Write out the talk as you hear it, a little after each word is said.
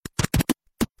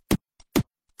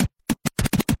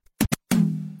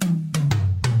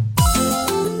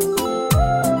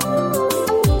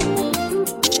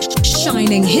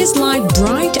shining his light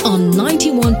bright on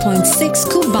 91.6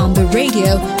 Kubamba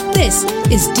Radio. This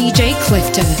is DJ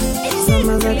Clifton.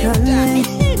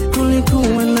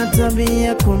 Kulikuwa na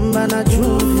tabia kwamba na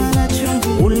chumvi,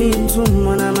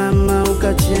 ulitumwa na mama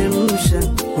ukachemsha,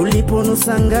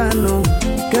 uliponusa ngano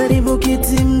karibu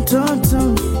kiti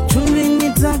mtoto, chumvi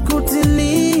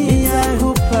nitakutilia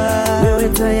kupa, wewe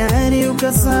tayari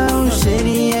ukasahau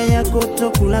sheria ya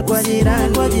kutokula kwa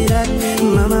jirani.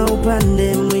 Mama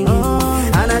upande mwingi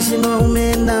anashindwa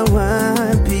umeenda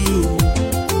wapi,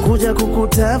 kuja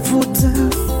kukutafuta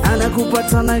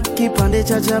anakupata na kipande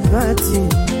cha chapati,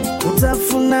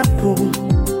 utafunapo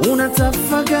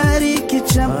unatafakari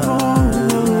kichapo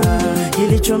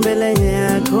kilicho mbele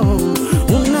yako,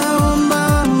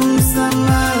 unaomba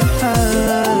msamaha.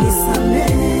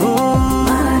 Nisamehe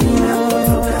mara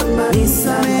ninapotoka mbali,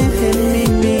 nisamehe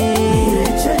mimi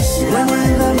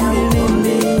mwenye dhambi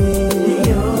mimi,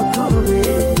 niokoe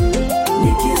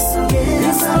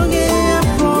nisogea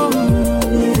hapo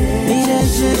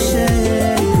nirejeshe.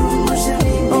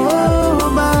 Oh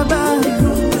Baba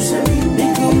nikumbushe,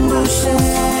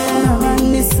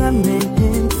 nisamehe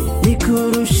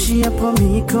nikurushia po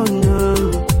mikono.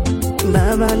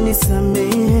 Baba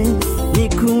nisamehe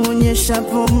nikuonyesha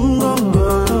po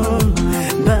mgongo.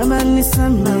 Baba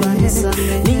nisamehe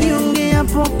niongea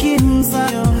po kimza.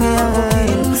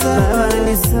 Baba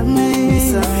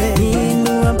nisamehe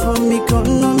niinua po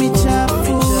mikono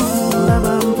michafu.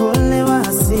 Baba mpole wa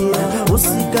hasira,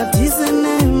 usikatize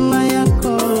neema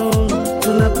yako,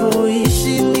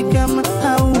 tunapoishi ni kama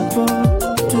haupo.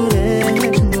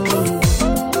 Turehemu.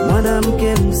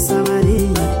 Mwanamke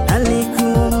Msamaria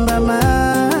alikuomba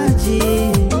maji,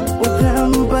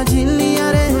 ukampa ajili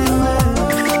ya rehema.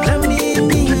 Na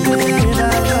mimi Baba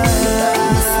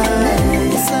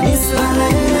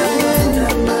nisamehe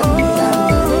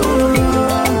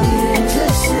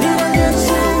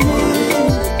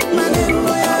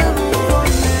maneno yako.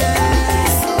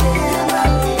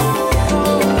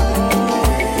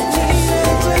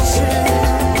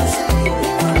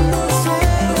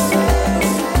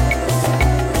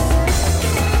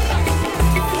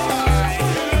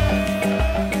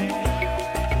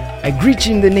 I greet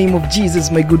you in the name of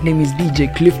Jesus. My good name is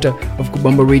DJ Clifton of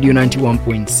Kubamba Radio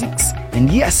 91.6.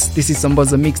 And yes, this is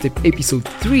Sambaza Mixtape episode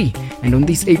 3. And on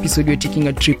this episode, we're taking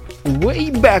a trip way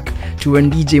back to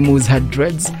when DJ Moz had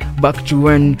dreads, back to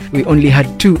when we only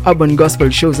had 2 urban gospel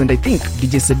shows, and I think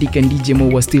DJ Sadiq and DJ Mo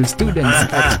were still students.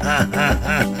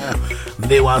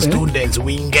 They were students,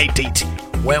 we get it.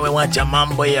 Wewe wacha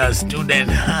mambo ya student.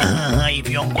 If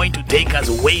you're going to take us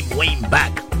way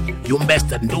back, you best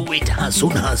do it as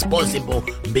soon as possible,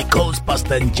 because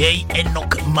Pastor J.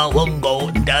 Enoch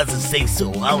Mahongo does say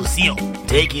so. I'll see you.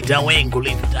 Take it away,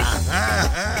 Ngulifta.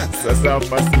 Sasa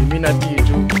pasi mina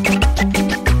titu.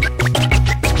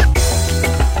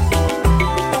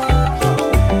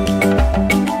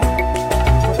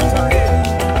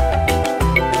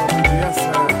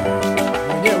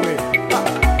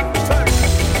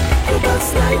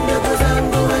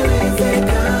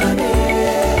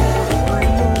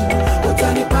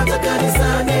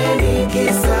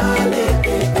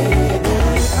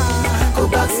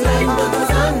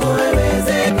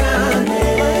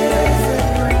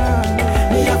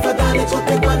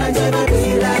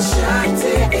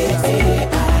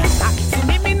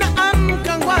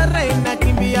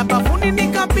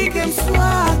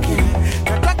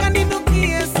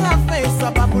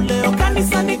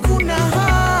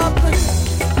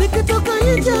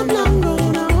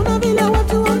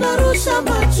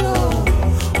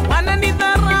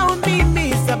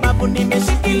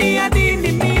 Nimeshikilia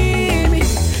dini mimi,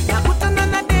 nakutana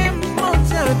na demu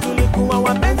moja, tulikuwa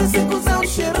wapenzi siku za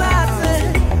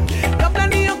usherati. Kabla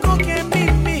niokoke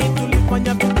mimi,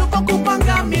 tulifanya vituko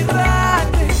kupanga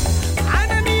miradi.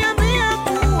 Ananiambia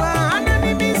kuwa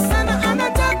ananimi sana,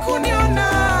 anataka kuniona.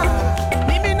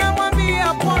 Mimi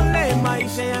namwambia pole,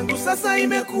 maisha yangu sasa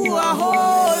imekuwa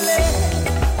hole.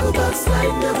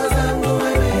 Kubaslide ndogo zangu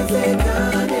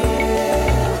haiwezekani,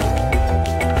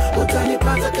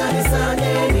 utanipata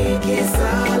kanisani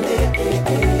nikisali.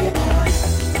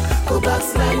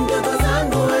 Kubaslide ndogo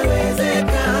zangu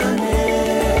haiwezekani,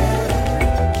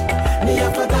 ni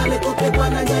afadhali kupigwa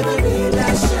na jembe bila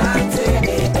shati.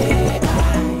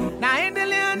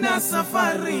 Naendelea na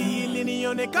safari ili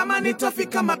nione kama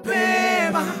nitafika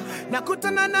mapema.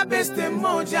 Nakutana na beste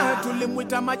moja,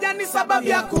 tulimwita majani sababu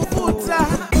ya kuvuta.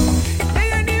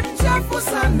 Yeye ni mchafu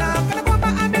sana, kana kwamba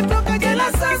ametoka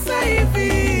jela sasa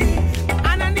hivi.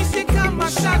 Ananishika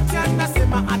mashati,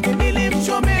 anasema ati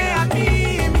nilimchomea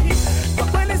mimi. Kwa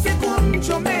kweli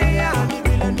sikumchomea, ni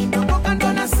vile nimeokoka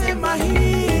ndo nasema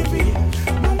hivi.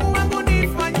 Mungu wangu ni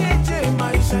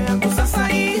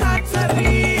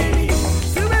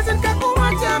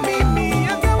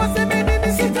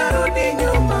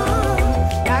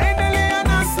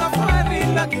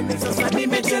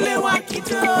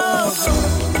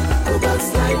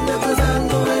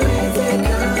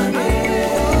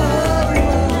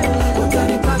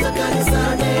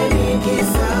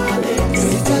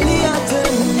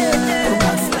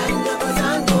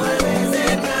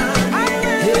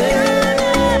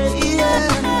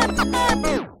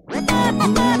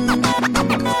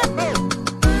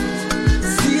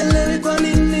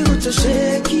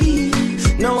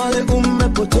Na wale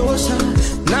umepotosha,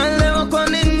 naelewa kwa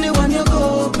nini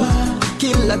waniogopa.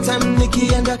 Kila time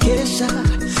nikienda kesha,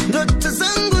 ndoto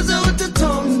zangu za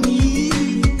utotoni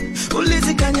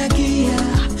ulizikanyagia,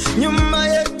 nyumba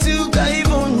yetu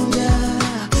kaivunja,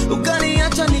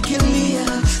 ukaniacha nikilia.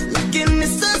 Lakini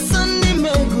sasa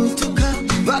nimegutuka,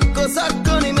 vako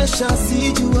zako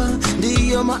nimeshasijua,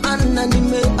 ndiyo maana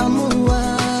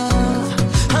nimeamua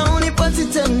haunipati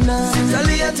tena,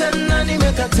 sitalia tena,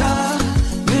 nimekataa,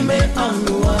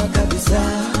 nimeamua kabisa.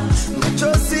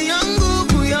 Machozi yangu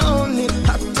kuyaoni,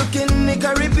 hata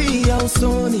ukinikaribia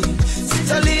usoni,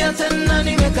 sitalia tena,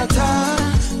 nimekataa,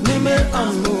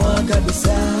 nimeamua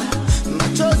kabisa.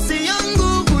 Machozi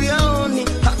yangu kuyaoni,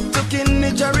 hata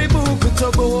ukinijaribu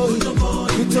kutoboi,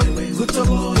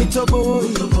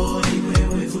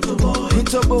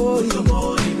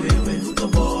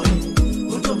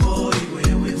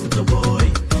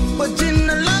 kwa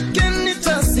jina lake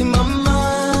nitasimama,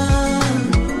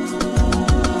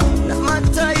 na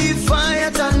mataifa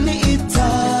yataniita,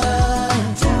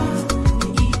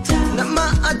 na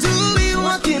maadui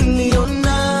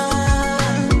wakiniona,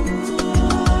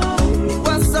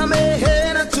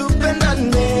 wasamehe na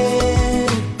tupendane,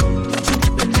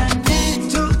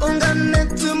 tuungane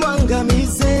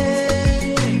tumwangamize.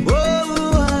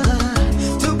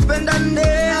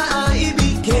 Tupendane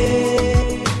aibike,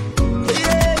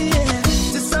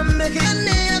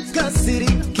 tusamehane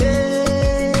akasirike,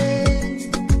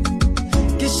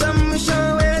 kisha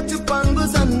mwishowe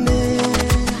tupanguzane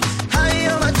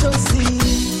hayo machozi.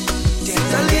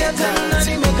 Sitalia tena,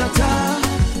 nimekataa,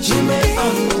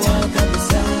 nimeamua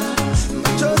kabisa.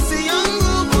 Machozi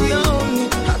yangu kuyaoni,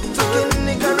 hata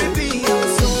ukinikaribia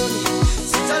usoni,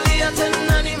 sitalia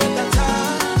tena,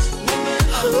 nimekataa,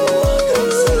 nimeamua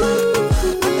kabisa.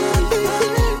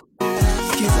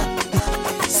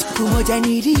 Siku moja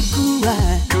nilikuwa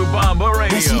Kubamba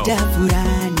Radio. na shida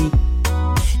fulani,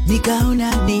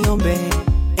 nikaona niombe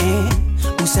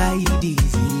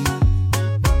usaidizi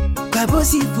kwa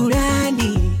bosi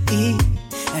fulani,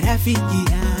 rafiki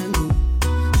yangu,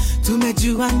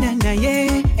 tumejuana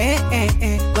naye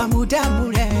kwa muda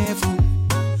mrefu.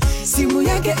 Simu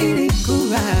yake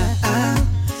ilikuwa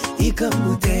iko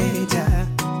mteja,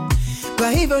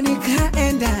 kwa hivyo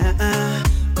nikaenda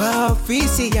kwa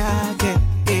ofisi yake,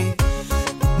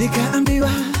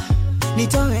 nikaambiwa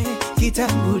nitoe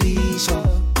kitambulisho,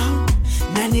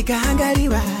 na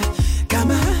nikaangaliwa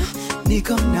kama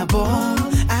niko na bom.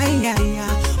 Ayaya,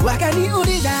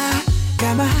 wakaniuliza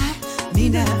kama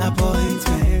nina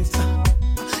appointment,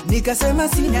 nikasema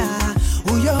sina,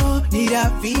 huyo ni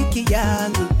rafiki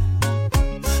yangu.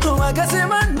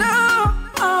 Wakasema no,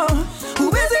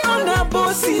 huwezi ona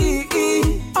bosi,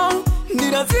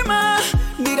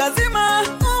 ni lazima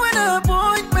uwe na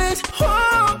appointment.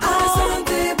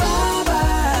 Asante baba,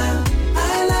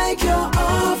 I like your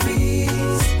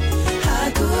office,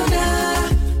 hakuna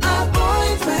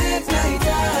appointment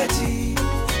nahitaji.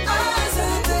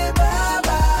 Asante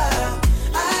baba,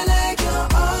 I like your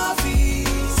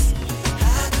office,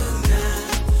 hakuna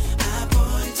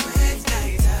appointment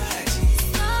nahitaji.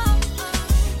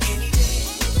 Any day,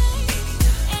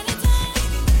 anytime,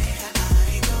 anywhere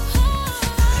I go,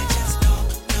 I just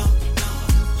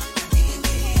know,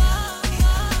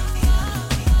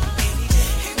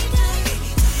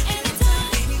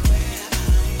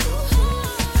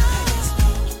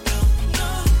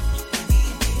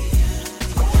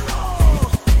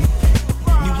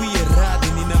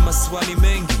 maswali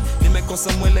mengi, nimekosa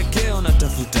mwelekeo,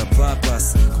 natafuta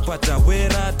purpose, kupata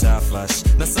wera tafash,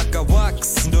 nasaka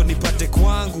wax ndo nipate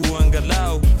kwangu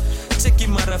angalau. Cheki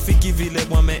marafiki vile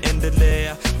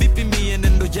wameendelea, vipi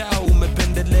mienendo yao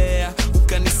umependelea,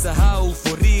 ukanisahau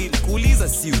for real. Kuuliza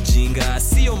si ujinga,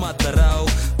 sio madharau,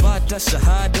 pata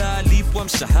shahada, lipwa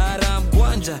mshahara,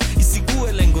 mkwanja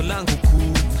isigue lengo langu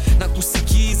kuu, na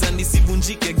kusikiza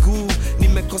nisivunjike guu.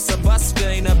 Nimekosa bus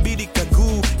fare inabidi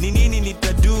kaguu, ni nini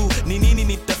nitadu, ni nini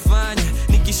nitafanya,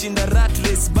 nikishinda rat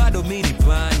race bado mimi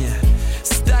panya.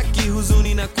 Staki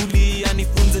huzuni na kulia,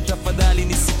 nifunze tafadhali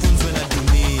nisifunzwe na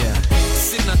dunia.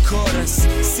 Sina chorus,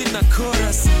 sina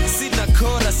chorus, sina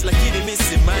chorus, lakini mimi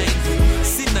si mind.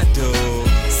 Sina do,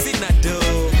 sina do,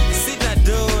 sina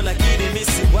do, lakini mimi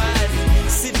si wadi.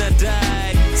 Sina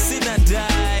die, sina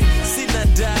die, sina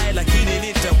die, lakini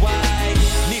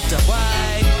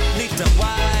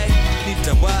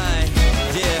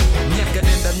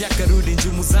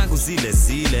zile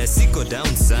zile. Siko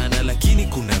down sana lakini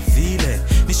kuna vile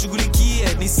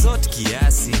nishughulikie ni sort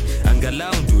kiasi,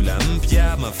 angalau ndula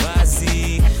mpya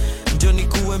mavazi ndio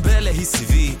nikuwe mbele hii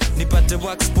CV, nipate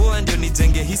wax poa ndio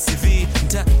nijenge hii CV.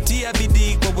 Nitatia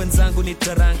bidii kwa wenzangu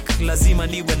nitarank, lazima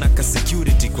niwe na ka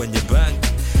security kwenye bank,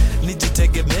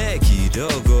 nijitegemee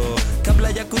kidogo kabla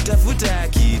ya kutafuta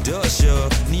kidosho,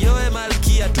 nioe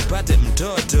malkia tupate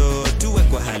mtoto, tuwe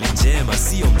kwa hali njema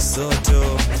sio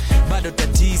msoto. Bado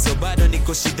tatizo, bado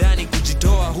niko shidani,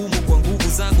 kujitoa humu kwa nguvu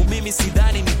zangu mimi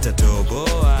sidhani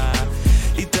nitatoboa,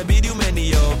 itabidi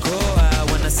umeniokoa,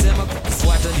 wanasema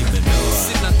kukufuata nimenoa.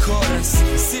 Sina chorus,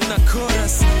 sina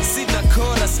chorus, sina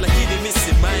chorus, lakini mimi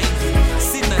si mind.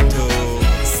 Sina do,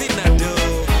 sina do,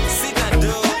 sina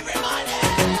do.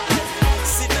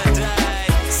 Sina die,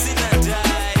 sina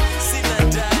die, sina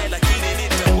die, lakini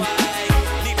nitawai,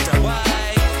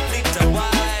 nitawai,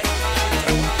 nitawai.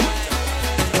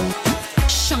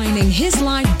 Shining his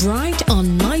light bright on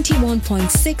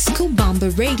 91.6 Kubamba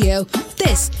Radio,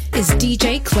 this is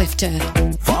DJ Clifter.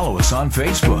 Follow us on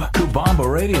Facebook, Kubamba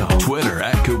Radio, Twitter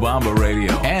at Kubamba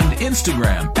Radio, and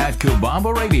Instagram at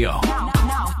Kubamba Radio.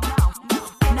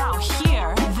 Now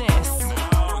hear this.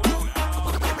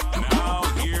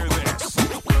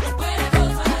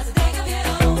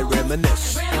 They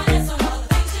reminisce.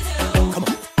 Come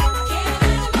on.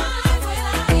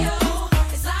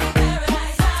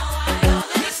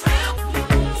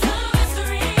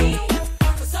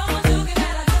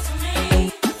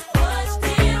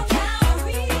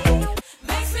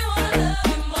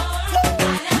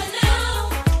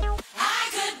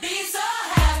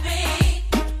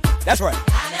 That's right.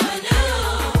 I never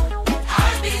knew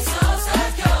I'd be so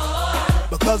secure.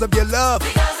 Because of your love.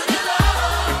 Because of your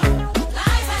love,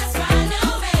 life has brand new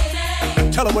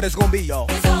meaning. Tell them what it's gonna be, y'all.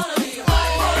 It's gonna be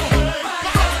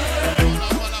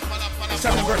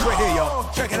Second verse right here,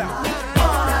 y'all. Check it out.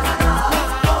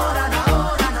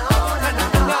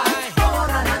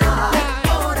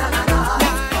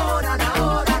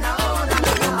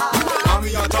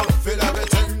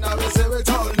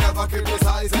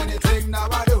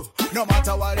 No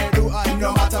matter what they do and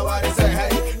no matter what they say,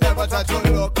 hey, never try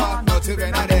to look up, not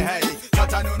even at the hey.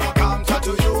 Satan no come try to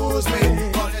use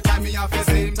me. All the time me have to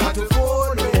say him try to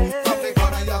fool me. From the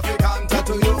corner you have to come try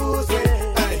to use me.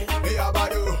 Hey, me a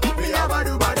badu,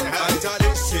 badu, hey.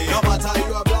 Jalishi, no matter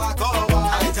you are black or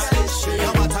white. Jalishi,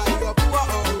 no matter you are poor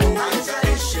or rich.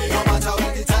 Jalishi, no matter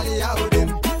what they tell you how them.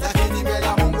 Lakini mbele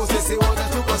ya Mungu sisi wote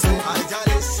tuko same.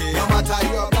 Jalishi, no matter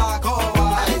you are black or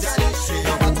white. Jalishi,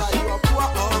 no matter you are poor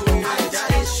or rich.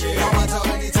 No matter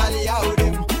when it's all out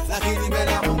them, lakini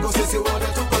mbele ya Mungu sisi wote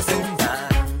tuko same.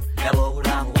 Lebo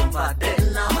ulangu mpate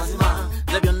na mazima,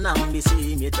 lebyo nambisi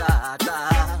mitata.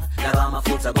 Leba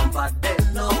mafuta gompate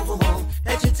no vumo,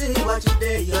 echiti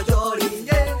wachide yojori.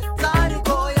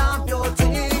 Zariko ya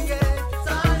mpyotinge,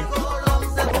 zariko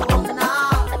lomze kuna.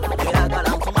 Kira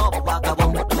galantu mopo waka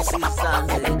bombo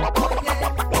tusisanze. Oye,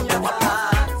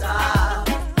 unyatata,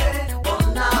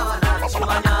 ona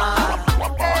wanachimana.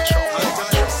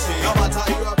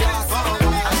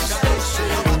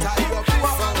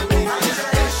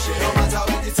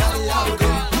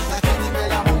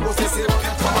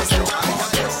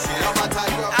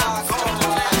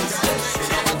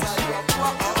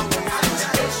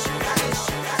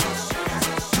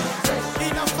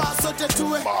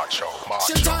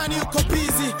 Shetani uko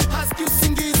busy, haski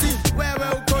usingizi. Wewe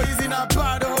uko hizi na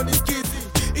bado honisikizi.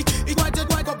 Iwaje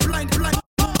wako blind.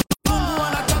 Mungu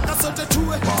anataka sote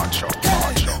tuwe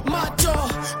macho,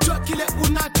 jua kile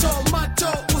unacho macho.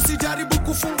 Usijaribu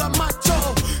kufunga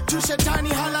macho. Tu shetani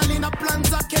halali na plan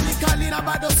zake ni kali na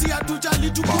bado si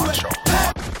hatujali tukue.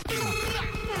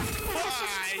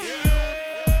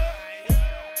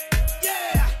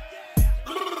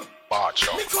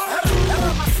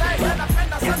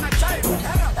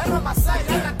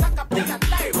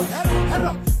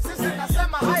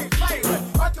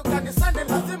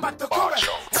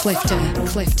 Clifter.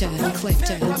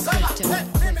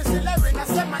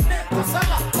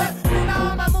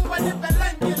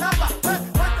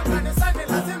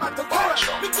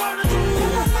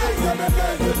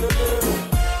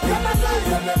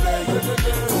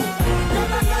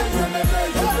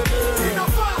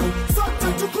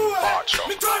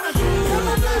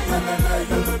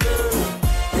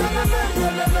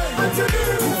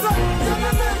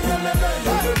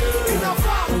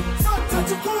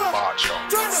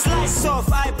 Slice off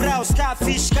eyebrows,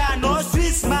 starfish, kano,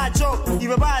 Swiss macho.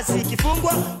 Iwe basi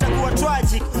kifungwa, takuwa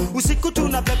tragic. Usiku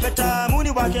tunapepeta muni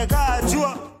wake kaa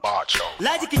jua.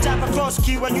 Laji kichapa cross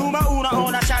kiwa nyuma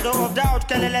unaona shadow of doubt.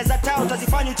 Kelele za tout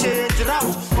hazifanya change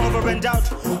route. Over and out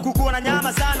kukuwa na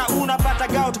nyama sana unapata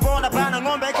gout. Bona bana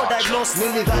ng'ombe iko diagnosed.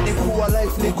 Nilidhani kuwa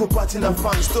life ni kupati na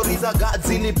fun. Stories za God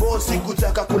zilibosi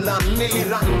kutaka kulan.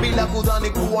 Nilirun bila kudhani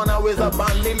kuwa naweza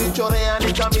ban. Nilichorea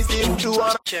nikamisi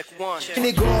mchua. Check one.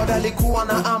 Ni God alikuwa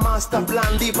na a master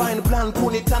plan. Divine plan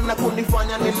kunitana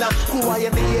kunifanya nilan. Kuwa ya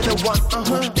ndiye the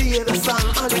one, ndiye the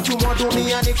sun. Alitumwa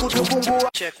duniani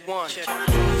kutufungua. Check one.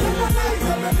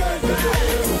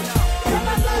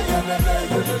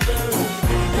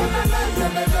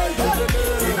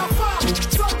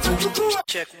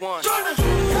 Check one.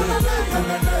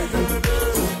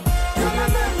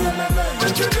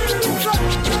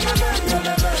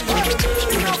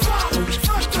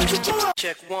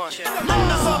 Check one.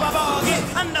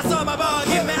 Anda soba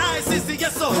bogi, me I sisi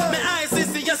yeso, me I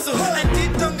sisi yeso.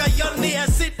 Antitonga yoni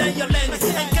asida yoleni,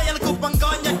 enkaya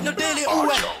kupangonya no daily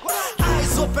uwe.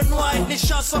 Eyes open wide, ni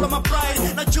shot solo my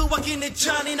pride. Najua kini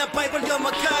jani na Bible ndio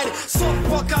my guide. So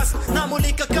focus,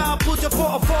 namulika ka put your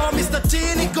 404, Mr.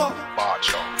 Tinico.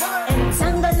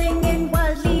 Entangling in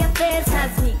worldly affairs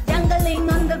has me dangling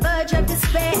on the verge of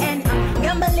despair, and I'm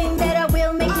gambling that I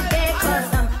will make it there,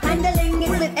 cause I'm handling it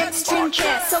with extreme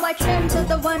care. So I turn to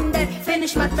the one that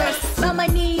finished my thirst, bow my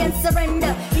knee and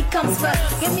surrender, he comes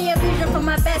first. Give me a vision for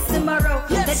my best tomorrow,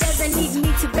 that doesn't need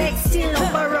me to beg, steal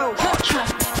or borrow.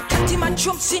 Cutting my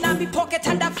troops in my pocket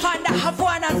and I find I have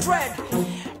 100.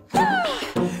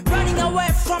 Running away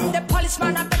from the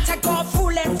policeman, I better go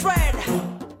full and Fred.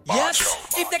 Yes,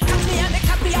 if they catch me and they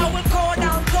cut me, I will go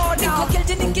down, go down. Niko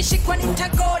kildi nikishikwa nita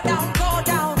go down, go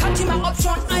down. Cutting my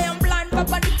option, I am blind,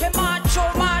 baba nipe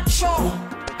macho, macho.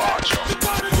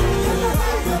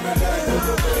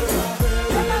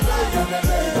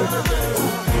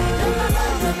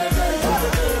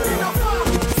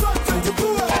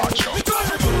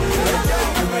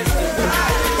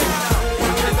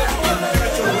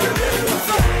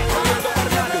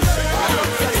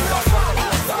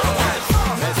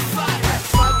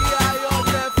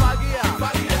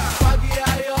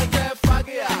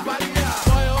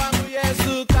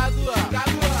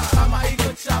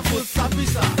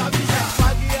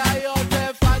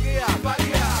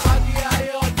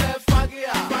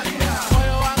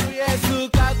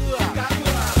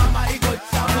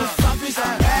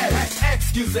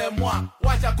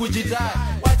 Wacha kujidai,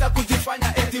 wacha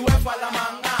kujifanya eti wefa la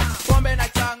manga. Pombe na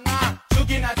changa,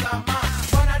 chuki na tamaa.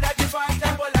 Bwana daki fine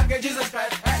tempo like Jesus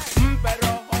Christ. Mpe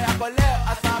roho yako leo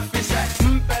asafishe.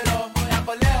 Mpe roho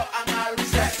yako leo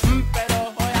ang'arishe. Mpe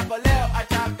roho yako leo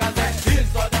atakaze.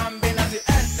 Hizo dhambi na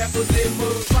ziende kuzimu.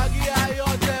 Fagia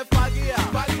yote, fagia.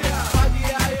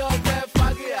 Fagia yote,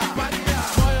 fagia.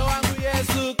 Moyo wangu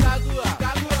Yesu kagua.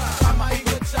 Kama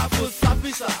iko chafu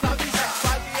safisha.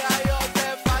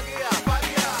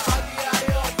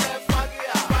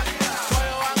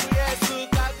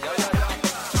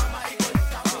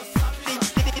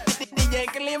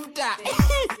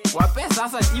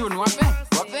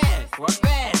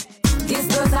 This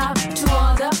goes out to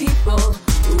all the people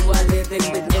who are living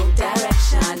with no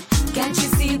direction. Can't you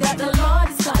see that the Lord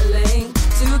is calling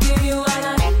to give you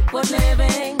an equal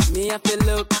living? Me have to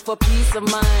look for peace of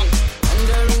mind,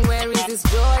 wondering where is this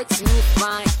joy to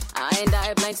find.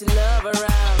 I blind to love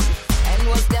around, and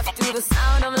was deaf to the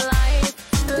sound of life.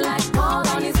 Like Paul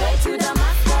on his way to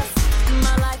Damascus,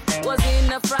 my life was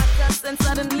in a fracas, and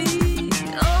suddenly,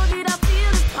 oh, did I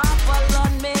feel it pop all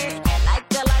on me like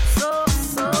a light so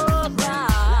bright.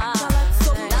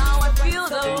 Now I feel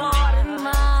the Lord in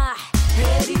my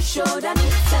head. He showed and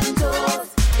knees and toes.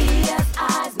 He has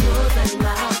eyes, nose and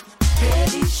mouth. Head,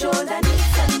 he showed and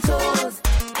knees and toes.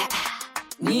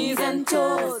 Knees and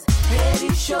toes. Head,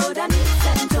 he showed and knees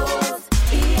and toes.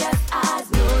 He has eyes,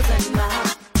 nose and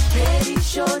mouth. Head, he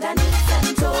showed and knees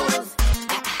and toes.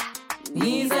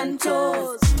 Knees and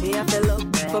toes. Me have to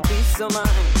look for peace of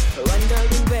mind,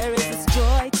 wondering where is this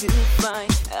joy to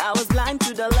find. I was blind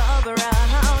to the love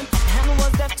around, and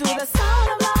was deaf to the sound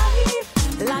of life.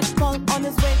 Like Paul on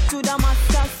his way to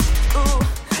Damascus. Ooh,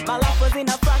 my life was in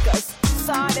a fracas.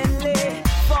 Suddenly,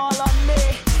 fall on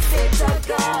me. It's a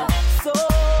God, so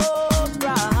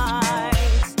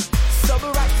bright, so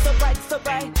bright, so bright, so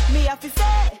bright. Me have to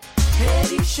say, head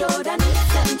he showed and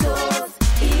knees and toes.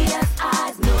 He has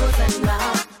eyes, nose and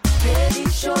mouth. Head he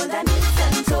showed and knees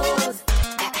and toes.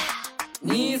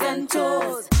 Knees and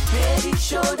toes. Head he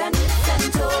showed and knees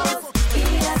and toes. He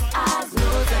has eyes,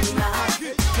 nose and mouth.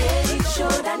 Head he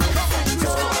showed and knees and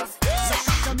toes.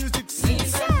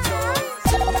 Knees and toes.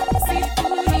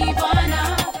 Sipuni Bwana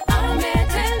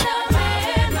ametenda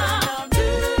mema.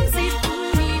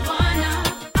 Sipuni Bwana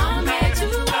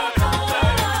ametuokoa.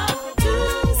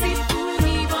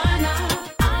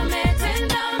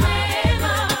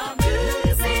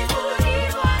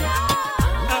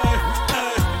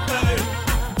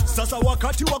 sasa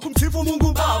wakati wa kumsifu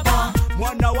Mungu Baba.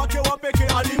 Mwana wake wa pekee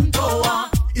alimtoa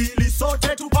ili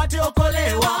sote tupate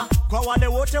okolewa. Kwa wale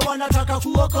wote wanataka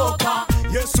kuokoka,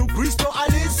 Yesu Kristo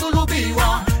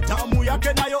alisulubiwa, damu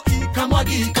yake nayo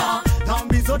ikamwagika,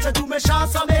 dhambi zote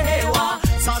tumeshasamehewa.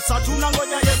 Sasa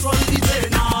tunangoja Yesu arudi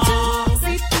tena.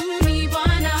 Tumsifuni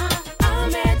Bwana,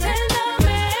 ametenda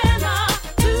mema.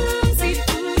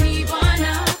 Tumsifuni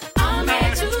Bwana,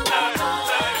 ametuokoa.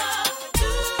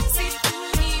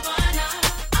 Tumsifuni Bwana,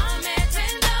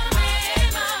 ametenda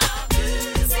mema.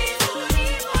 Tumsifuni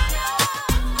Bwana.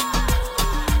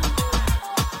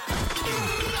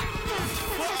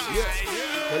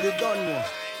 Well, you done more.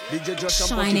 DJ Joshua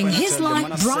Shining Button his tell them, light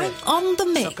man, I bright said, on the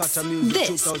mix. Sakata Music This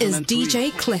is 2003.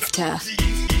 DJ Clifter.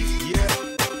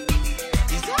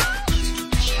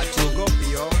 I took up,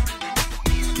 yo.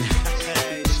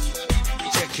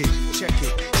 Check it.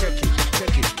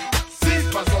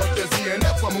 Sifa zote ziende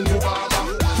kwa Mungu Baba,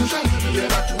 tushangilie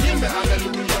na tuimbe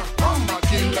haleluya. Omba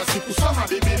kila siku, soma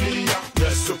Biblia.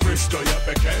 Yesu Kristo ya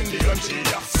pekee ndiyo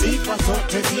njia. Sifa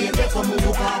zote ziende kwa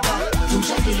Mungu Baba,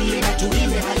 tumshangilie na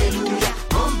tuimbe haleluya.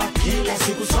 Omba kila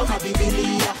siku, soma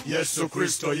Biblia. Yesu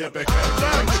Kristo ya pekee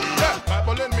ndiyo njia.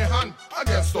 Bible in me hand,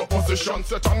 against opposition,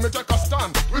 Satan me take a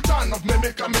stand. Return of me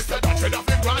make a mistake, that head of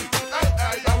the grand.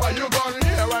 Hey, how are you going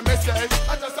here? I may say,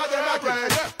 I just said it again.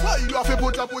 Why you have to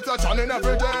put a John in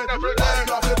every day? Why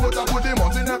you have to put the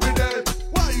months in every day?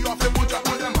 Why you have to put the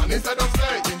man instead of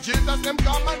say? In Jesus' name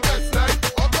come and get slay.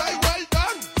 Okay, well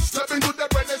done. Step into the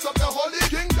presence of the Holy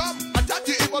Kingdom. Attack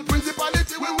the evil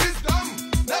principality with wisdom.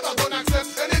 Never gonna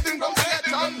accept anything from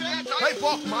Satan. Hey,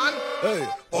 fuck man. Hey,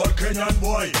 all Kenyan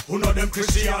boy, who know them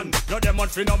Christian. Know them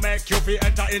want fi no make you fi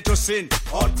enter into sin.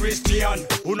 All Christian,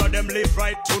 who know them live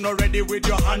right. Who know ready with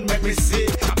your hand, make me see.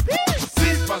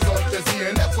 Sifa zote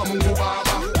ziende kwa Mungu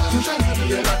Baba,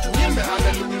 tushangilie na tuimbe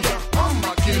haleluya.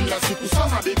 Omba kila siku,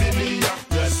 soma Biblia.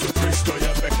 Yesu Kristo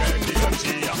ya pekee ndiyo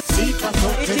njia. Sifa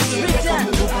zote ziende kwa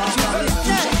Mungu Baba,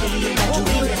 tumshangilie na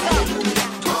tuimbe haleluya.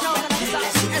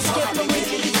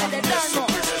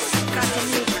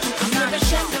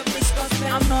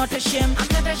 I'm not ashamed. I'm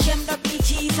not ashamed of me,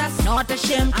 Jesus. Not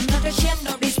ashamed. I'm not ashamed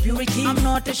of this purity. I'm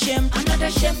not ashamed. I'm not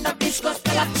ashamed of this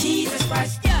gospel of Jesus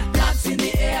Christ. Yeah. Bloods in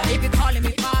the air. If you calling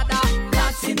me Father,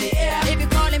 bloods in the air. If you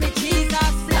calling me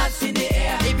Jesus, bloods in the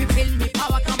air. If you feel me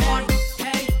power, come on.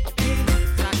 Hey,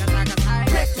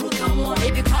 breakthrough, come on.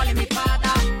 If you calling me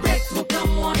Father, breakthrough,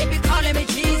 come on. If you calling me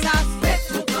Jesus,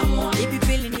 breakthrough, come on. If you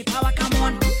feeling me power, come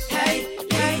on. Hey,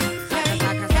 hey, hey,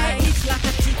 hey. It's like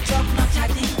a TikTok, not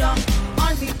a ding dong.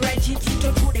 On we bread, it's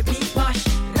to the big bash.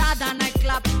 Rather than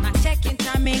clap, not checking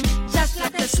timing. Just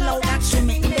like the slow that's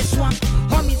swimming in the swamp.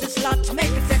 Homies a slot,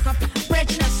 make it take up.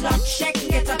 Bread in a slot,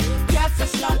 shaking it up. Gas a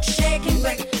slot, shaking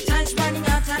back. Time's running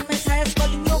out and Messiah's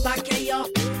calling you back, yeah, yo.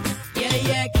 Yeah,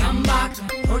 yeah, come back.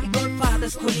 Holy God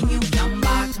Father's calling you, come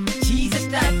back. Jesus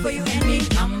died for you and me,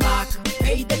 come back.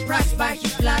 Paid the price by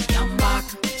his blood, come back.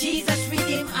 Jesus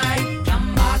redeemed I,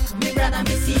 come back. Me brother,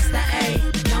 me sister, hey,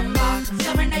 come back.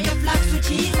 Surrender your flags to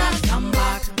Jesus, come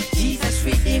back. Jesus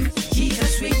redeemed,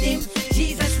 Jesus redeemed,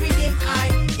 Jesus redeemed I.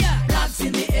 Yeah, bloods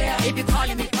in the air. If you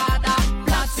calling me Father,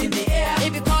 bloods in the air.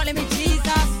 If you calling me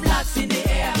Jesus, bloods in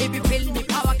the air. If you feeling me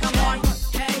power, come on.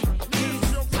 Hey,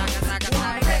 breakthrough,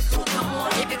 come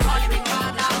on. If you calling me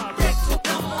Father, breakthrough,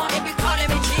 come on. If you calling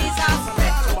me Jesus,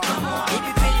 breakthrough, come on. If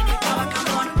you feeling me power, come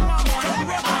on.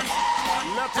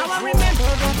 Now I remember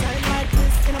a time like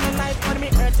this in my life when me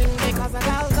hurting because of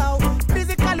Dalgo.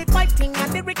 Physically fighting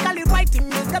and lyrically writing.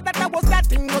 The step that I was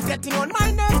getting on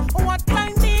my nerves. What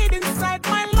I need inside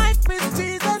my life is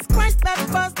Jesus Christ, that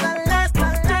first and last.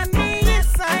 Turn me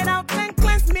inside out and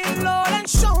cleanse me, Lord, and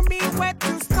show me where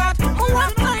to start.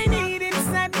 What I need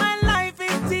inside my life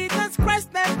is Jesus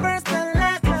Christ, that first and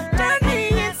last. Turn me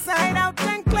inside out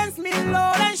and cleanse me,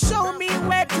 Lord, and show me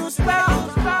where to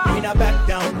start. In a back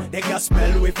down, the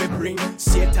gospel if it bring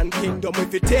Satan kingdom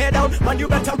if it tear down. Man, you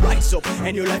better rise up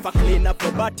and your life a clean up.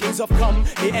 The bad things have come,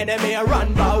 the enemy a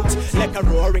run bout. Like a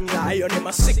roaring lion, him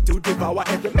a sick to devour.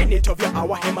 Every minute of your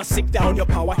hour, him a sick down your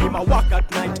power. Him a walk at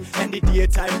night and the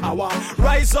daytime hour.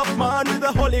 Rise up, man, with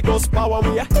the Holy Ghost power.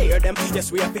 We a hear them,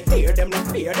 yes we have to hear them, not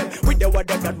fear them. With the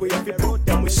word of God we have to root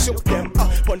them, we shook them.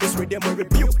 On this rhythm we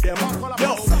rebuke them.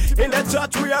 Yo, in the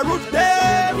church we are root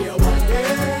them. We are one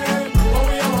them, but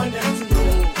we are one them to know.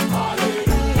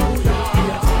 Hallelujah. We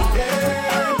are one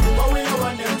them, but we are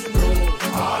one them to know.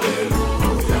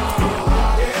 Hallelujah.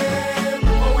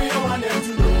 But we are one them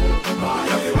to know.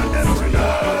 Hallelujah.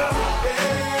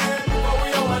 But we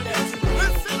are one them to know.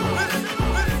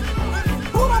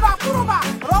 Kuruba,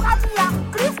 roga mia,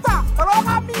 Krista,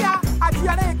 roga mia.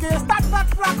 Adiareke, start that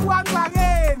track once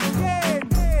again.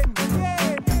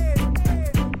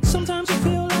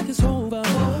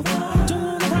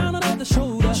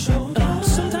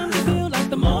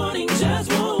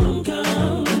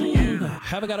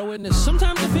 ever got a witness?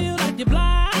 Sometimes you feel like you're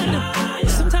blind.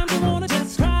 Sometimes you wanna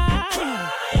just cry.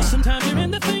 Sometimes you're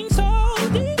in the thing so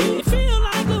deep, you feel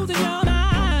like losing your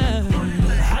mind.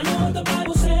 I know what the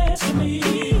Bible says to me.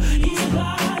 He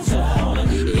supplies all I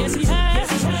need. Yes, he has.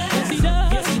 Yes, he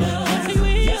does. Yes, he does. Yes, he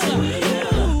will. Yes, he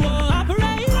will.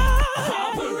 Operate.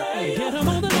 Get him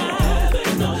on the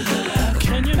line.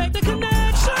 Can you make the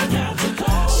connection?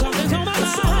 Something's on my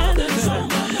mind.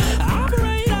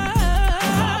 Operator,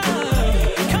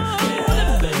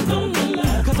 come on.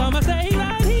 Cause I'ma stay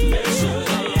right here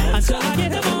until I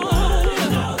get him on.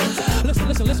 Listen,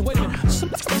 wait a minute.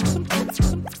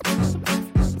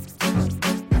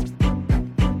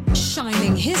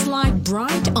 Shining his light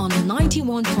bright on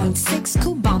 91.6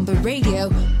 Kubamba Radio,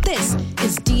 this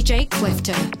is DJ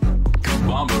Clifton.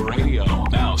 Kubamba Radio,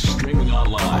 now streaming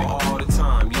online all the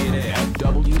time. Yeah, there at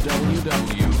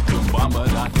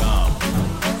www.kubamba.com.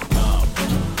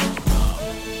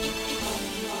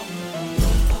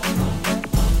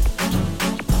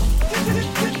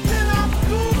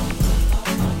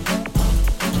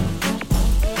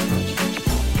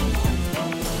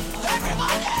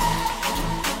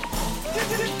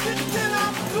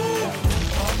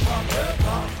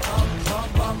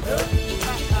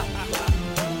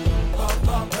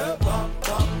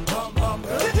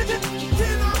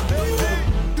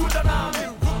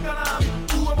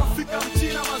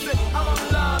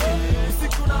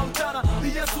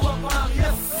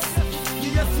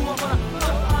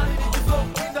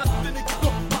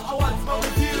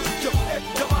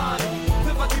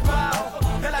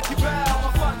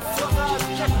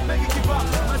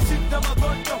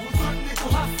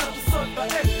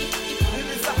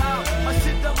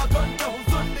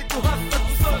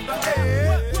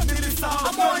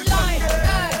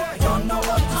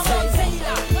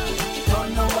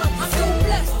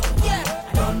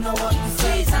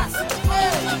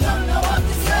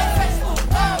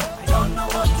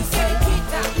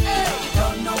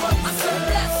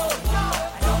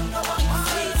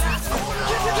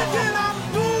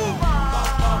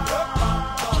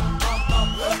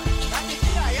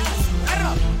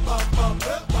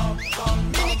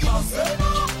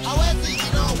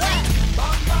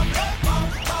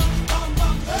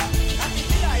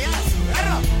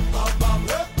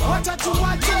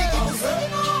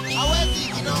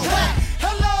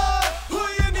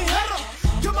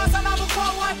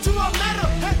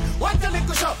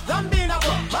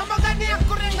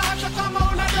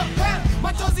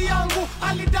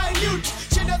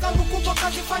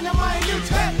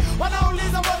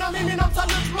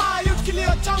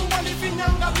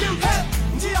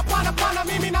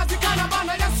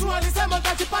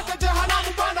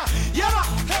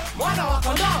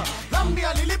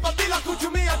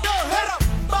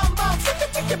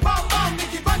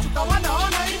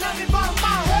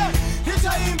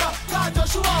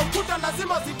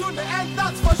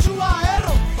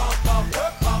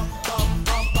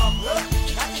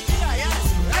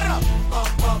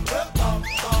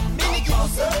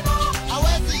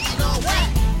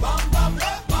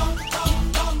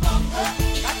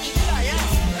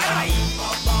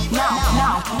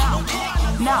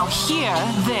 Now hear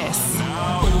this.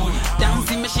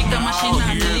 Dansi meshika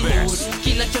mashinani,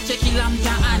 kila choche kila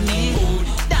mtaani,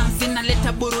 dansi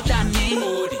naleta burudani,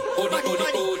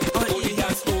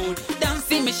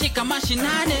 dansi meshika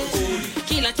mashinani,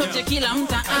 kila choche kila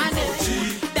mtaani,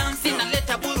 dansi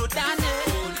naleta burudani.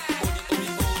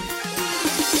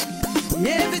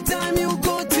 Every time you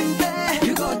go to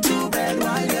bed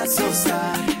while you're so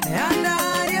sad, and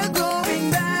now you're going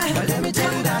back. But let me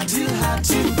tell you that you had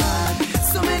to bad.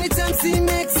 So many times he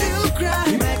makes you cry,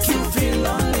 he makes you feel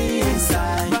lonely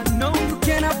inside. But no, you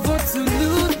can't afford to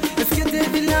lose. If your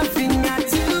devil laughing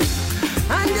at you,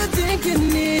 and you think you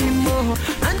need him more,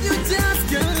 and you just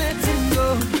can't let him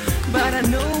go. But I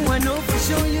know for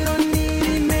sure you don't need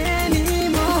him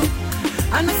anymore.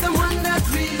 I know someone that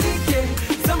really cares,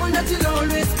 someone that you'll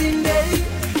always be there.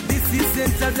 This is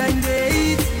Saturday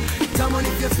Day. Come on,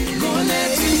 if you feel it, go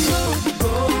let him go,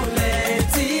 go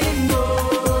let him go.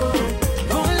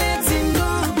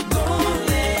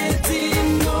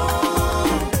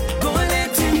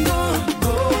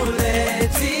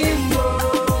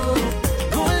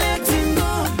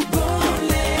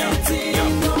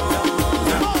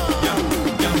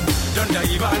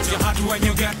 When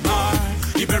you get hard,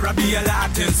 you better be a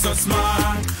Latin so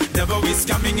smart. Devil is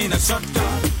coming in a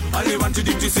shortcut. All you want to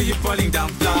do to see you falling down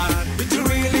flat. But you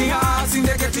really are, sing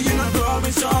they get to you not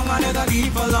growing strong and never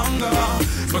live for longer.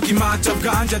 Smoking much of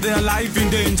ganja, their life in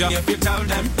danger. If you tell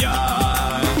them,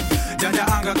 yeah, Janja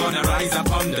anger gonna rise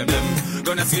upon them.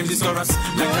 Gonna sing this chorus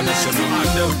like a national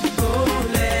anthem. Go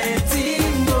let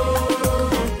him go.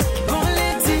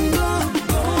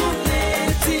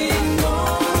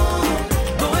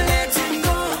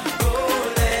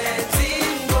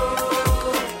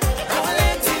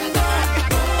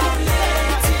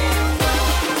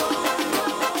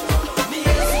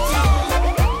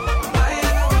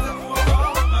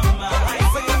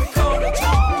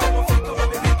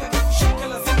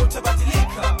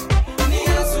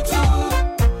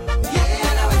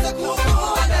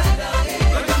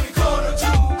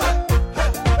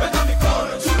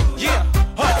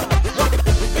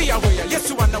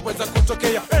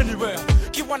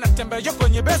 yo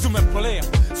kwenye bezi umempolea.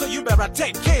 So you better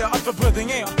take care of the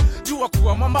breathing air. Jua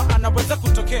kuwa mamba anaweza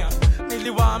kutokea.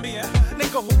 Niliwaambia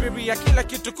nikahubiria kila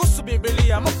kitu kuhusu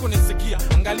Biblia, mkunisikia.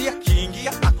 Angalia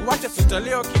kiingia akuacha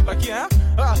sitaleo kibakia.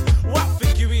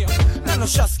 Wafikiria neno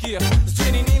shasikia,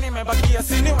 sijui nini imebakia,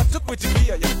 sini watu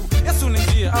kuitikia. Yesu ni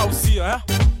njia au sio eh?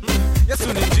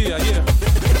 Yesu ni njia, yeah.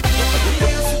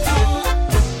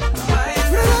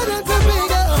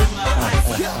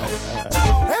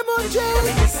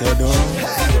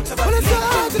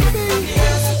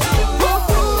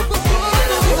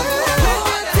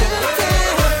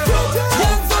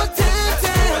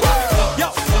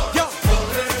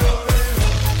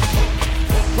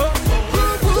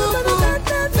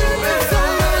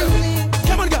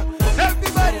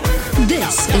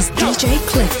 This is DJ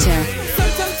Clifter.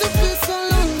 Sometimes you feel so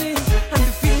lonely and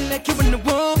you feel like you wanna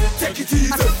walk. Take it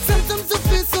easy. Sometimes you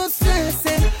feel so stressed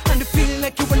and you feel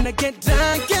like you wanna get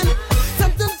down again.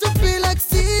 Sometimes you feel like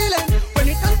stealing when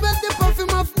you don't smell the perfume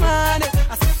of money.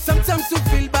 Sometimes you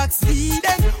feel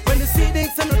backsliding when you see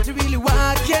things are not really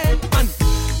working. And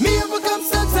me overcome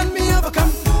Satan, me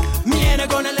overcome. Me ain't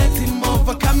gonna let him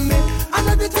overcome me. I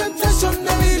know the temptation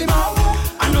there really more.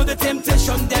 I know the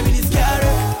temptation there really scary.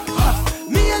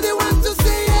 Me and the one to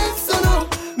say yes or no.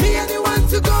 Me and the one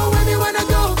to go where me wanna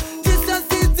go. Jesus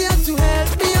is there to help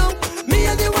me out. Me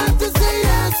and the one to say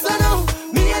yes or no.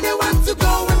 Me and the one to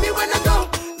go where me wanna go.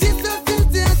 Jesus is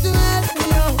there to help me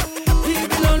out. He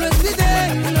will always be there.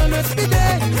 He will always be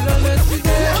there. He will always be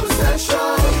there. I will stay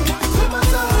strong, no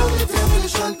matter how the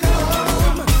temptation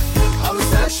comes. I will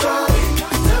stay strong.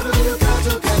 Never you got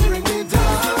to can bring me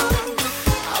down.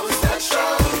 I will stay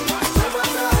strong, no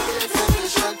matter how the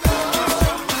temptation comes.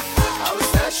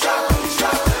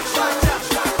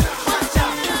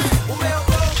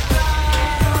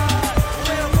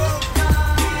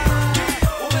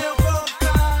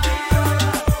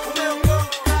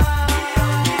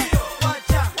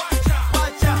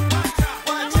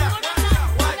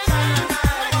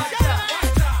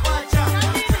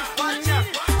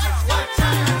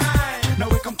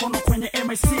 Naweka mkono kwenye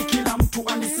MIC, kila mtu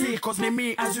anisi, cause ni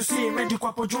me as you see, ready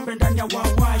kwa pojumbe ndani ya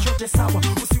wawa, yote sawa,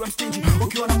 usiwe mstingi,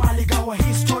 ukiwa na mali gawa,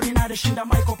 hii story na reshinda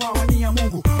Michael Power ni ya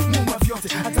Mungu, Mungu wa vyote,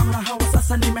 hata mna hawa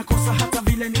sasa nimekosa, hata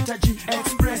vile nitaji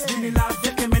express, dini love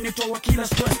yake menitoa kila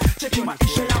stress, cheki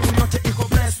maisha yangu yote iko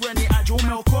blessed, when ni aje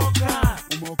umeokoka,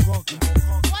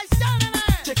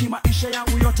 cheki maisha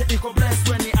yangu yote iko blessed,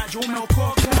 when ni aje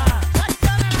umeokoka.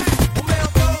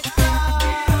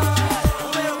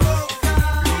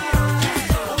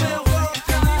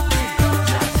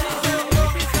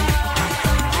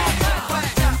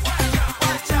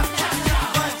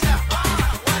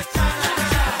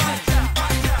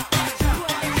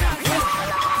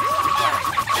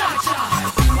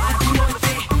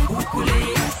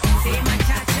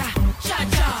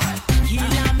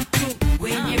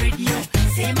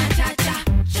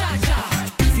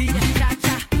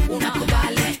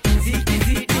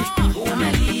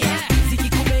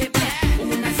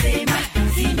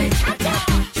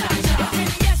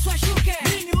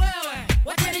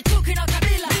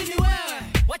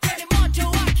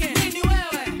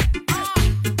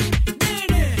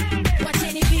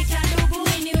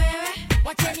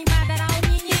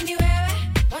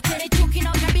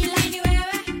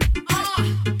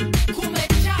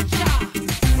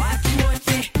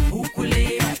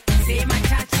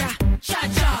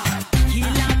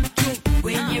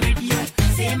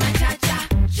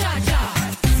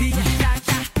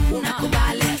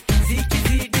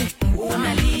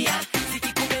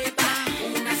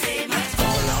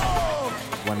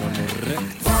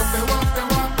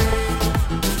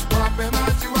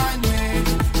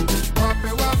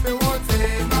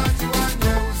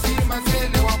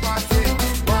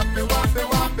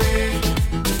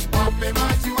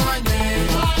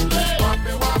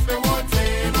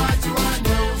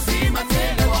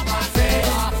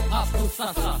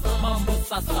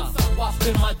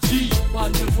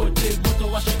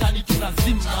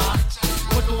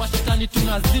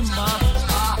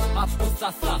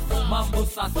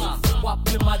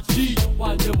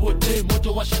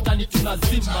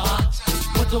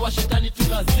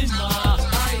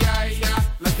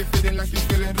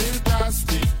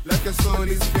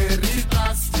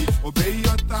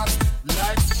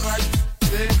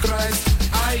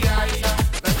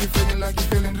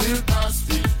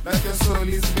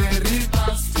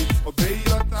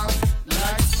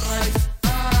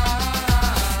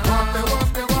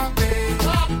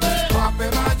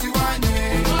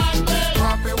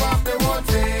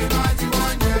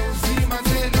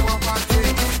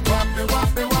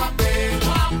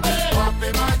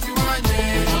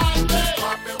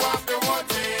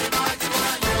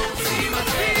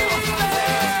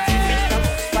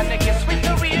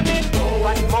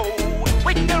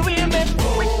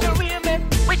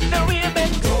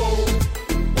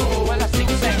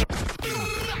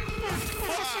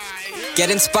 Get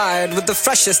inspired with the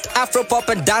freshest Afro-pop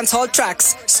and dancehall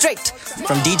tracks straight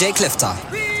from DJ Clifton.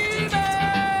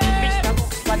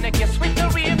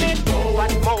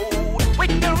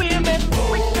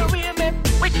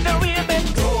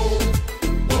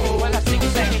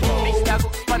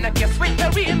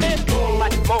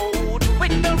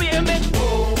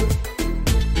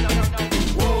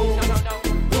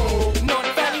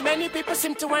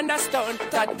 Seem to understand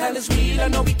that hell is real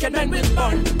and no wicked men will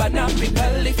burn. But not with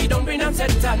hell if you don't renounce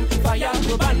Satan. Fire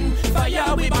we ban,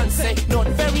 fire we ban. Say, not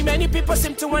very many people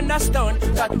seem to understand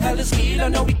that hell is real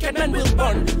and no wicked men will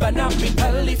burn. But not with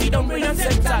hell if you don't renounce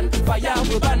Satan. Fire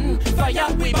we ban,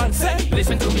 fire we ban. Say,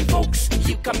 listen to me folks,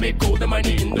 you can make all the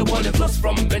money in the world and plus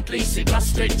from Bentley, Sigma,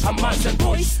 straight, Hamas and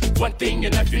boys. One thing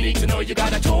in life you need to know, you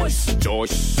got a choice.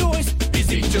 Choice, choice, is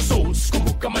it your souls?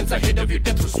 Kumbuka man's ahead of you,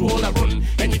 that was all I run.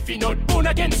 And if you're not born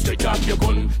again, straight up your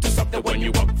gun to stop the one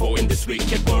you work for in this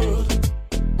wicked world.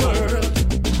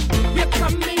 We're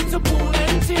coming to pull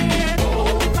and tear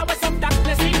all the powers of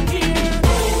darkness in here.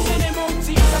 In the name of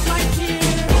Jesus, my here.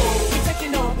 We're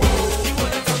taking over the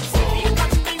world and tongues. We're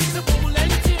coming to pull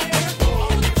and tear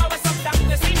all the powers of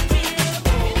darkness in here.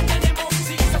 In the name of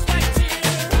Jesus, my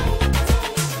here.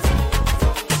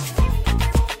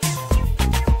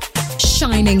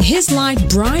 Shining his light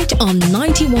bright on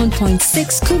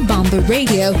 91.6 Kubamba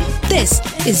Radio, this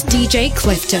is DJ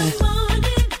Clifton.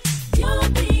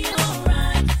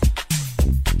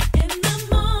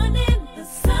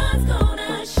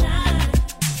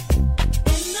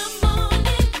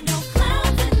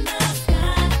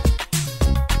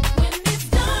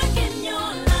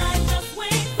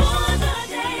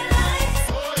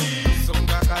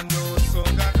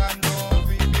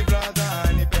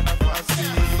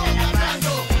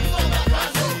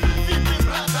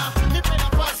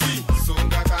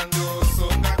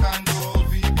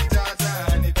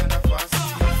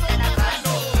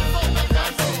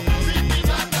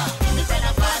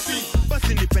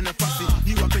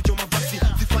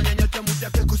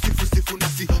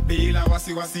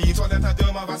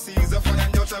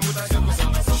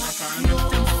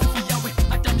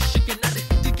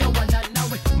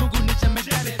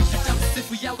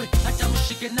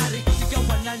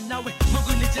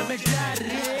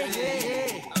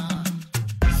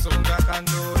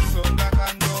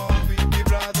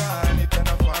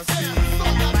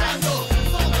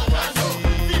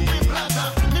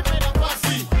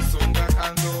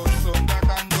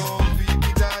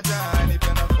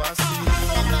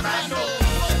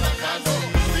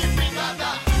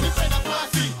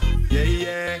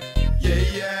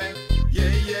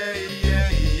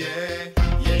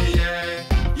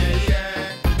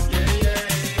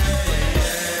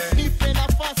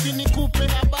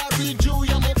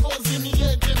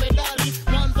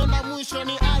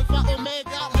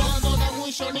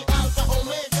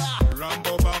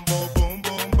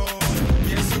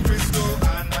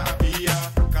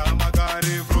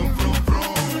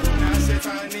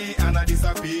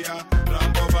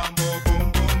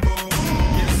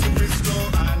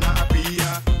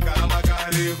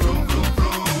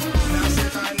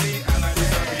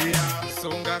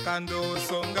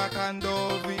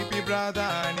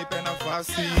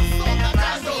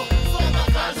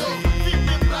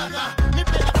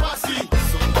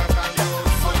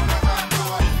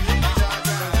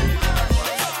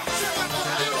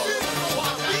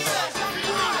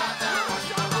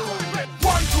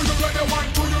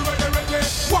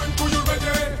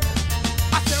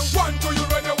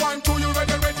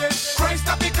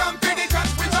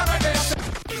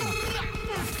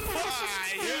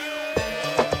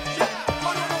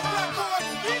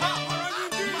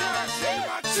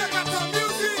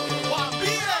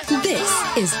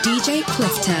 Is DJ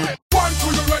Clifton. 1,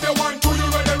 2, you ready? 1, 2, you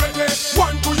ready?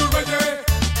 1, 2, you ready?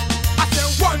 I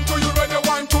said 1, 2, you ready?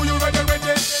 1, 2, you ready?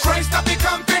 Christ have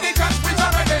become penitent, we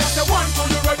are ready. I said 1, 2,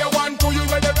 you ready? 1, 2, you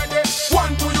ready?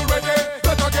 1, 2, you ready?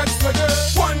 Better get ready.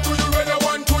 1, 2, you ready?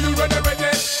 1, 2, you ready?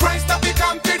 Christ have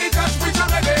become penitent, we are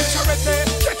ready.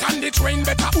 Get on the train,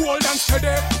 better hold and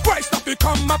steady. Christ have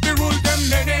become happy, rule them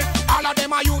many. All of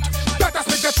them are youth, better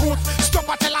speak the truth. Stop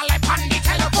a tell a lie on the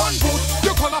telephone booth.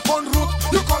 You call upon Ruth,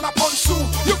 you call upon Sue,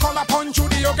 you call upon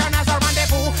Judy, organize a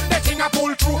rendezvous. The thing I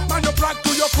pull through, man you brag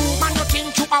to your crew, man you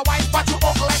think you a wife but you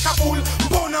walk like a fool.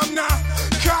 Bonamna,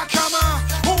 kakama,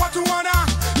 what you wanna?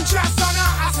 Jasana,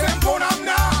 I said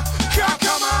bonamna,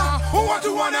 kakama, what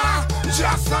you wanna?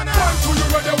 Jasana. 1, 2, you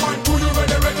ready? 1, 2, you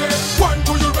ready? 1,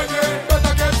 2, you ready?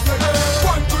 Better get ready.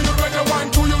 1, 2, you ready? 1,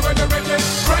 2, you ready?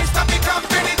 Christ have become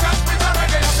penitent, we are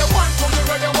ready. I said 1, 2, you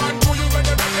ready? 1, 2, you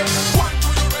ready? 1, 2,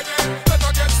 you ready?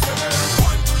 Better get ready.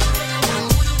 1, 2, you ready?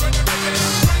 1, 2, you ready?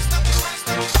 Christ have become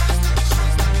penitent.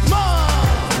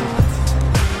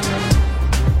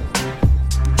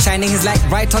 shining his light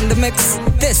bright on the mix.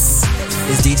 This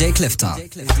is DJ Clifton.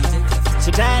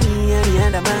 Shetani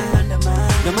aliandama,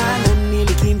 ndo maana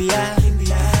nilikimbia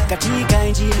katika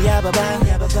injili ya baba,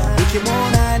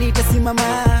 nikimwona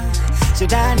nitasimama.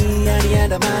 Shetani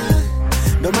aliandama,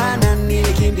 ndo maana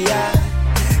nilikimbia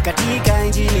katika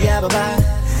injili ya baba,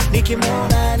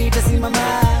 nikimwona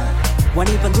nitasimama.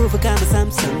 Wanipa nguvu kama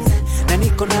Samson, na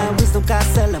niko na wisdom ka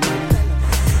Solomon.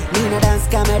 Nina dance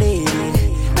kama David,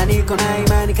 na niko na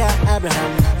imani ka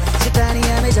Abraham. Shetani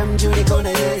amejam juu niko na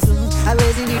Yesu,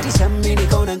 hawezi nitisha mimi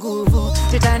niko na nguvu.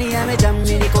 Shetani amejam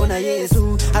mimi niko na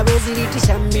Yesu, hawezi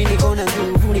nitisha mimi niko na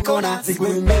nguvu. Niko na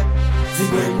zigwembe,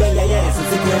 zigwembe ya Yesu,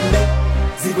 zigwembe,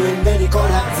 zigwembe niko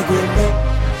na zigwembe,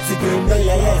 zigwembe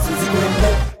ya Yesu,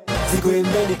 zigwembe,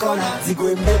 zigwembe niko na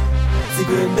zigwembe,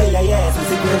 zigwembe ya Yesu,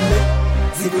 zigwembe,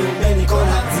 zigwembe niko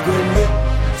na zigwembe,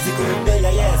 zigwembe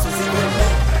ya Yesu, zigwembe,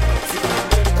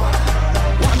 zigwembe niko na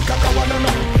one kaka wanana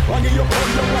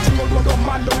waniliyokondo watingolwondo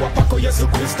malo wapako Yesu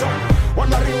Kristo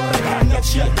wanariwareganya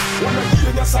chien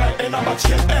wanagie Nyasaye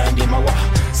enamachien engimawa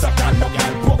satana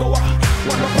yanpogowa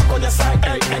wanapako Nyasaye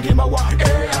engimawa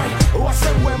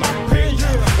wasewe mapinyi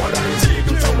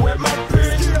wananitidutewe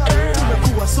mapinyi.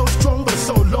 Tumekuwa so strong but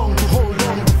so long to hold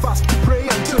on, fast to pray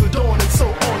until dawn and so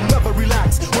on, never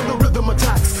relax when the rhythm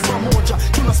attacks. Pamoja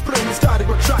tuna spray mistari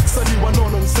kwa tracks hadi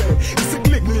wanono mse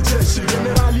isiklik ni jeshi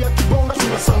generali ya kibonga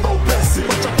tunasonga upesi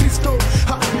wacha Kristo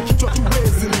ni kichwa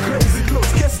tuwezi ni crazy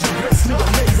close case to grace ni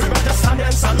amazing. We better stand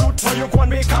and salute while you go and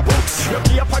make a book. You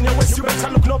be up on your waist, you better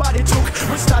look, nobody took.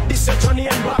 We start this journey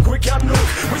and back we can look.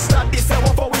 We start this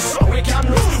over we so we can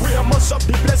look. We are much up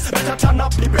the place, better turn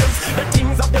up the bass. The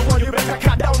things of the world you better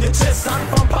cut down the chest and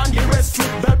pump on the rest,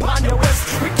 trip belt on the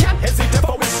west. We can't hesitate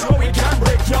for we slow, we can't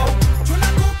break yo.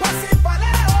 Tunakupa sifa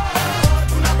leo,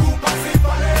 tunakupa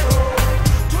sifa leo,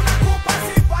 tunakupa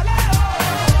sifa leo,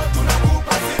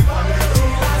 tunakupa sifa leo.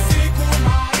 Kila siku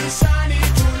maishani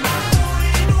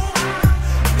tunakuinua,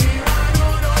 ni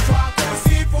wanono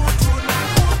twakusifu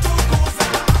tunakutukuza.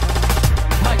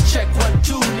 Mic check 1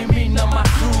 2, ni me na my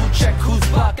crew. Check who's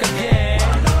back again.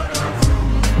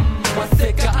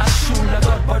 Waseka ashuna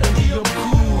God pardon ndiyo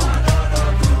mkuu.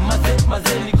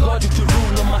 Maze ni God to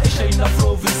rule, maisha ina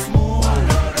flow very smooth.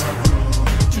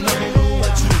 Tunainua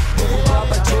juu, Mungu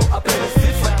Baba jo apewe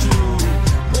sifa tu.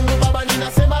 Mungu Baba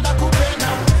ninasema nakupenda,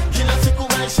 kila siku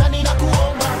maisha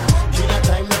ninakuomba, kila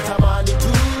time natamani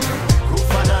tu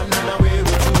kufanana na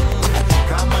wewe tu.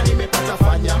 Kama nimepata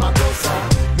fanya makosa,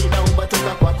 ninaomba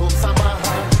toka kwako msamaha.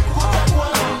 Kuja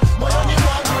kwangu, moyoni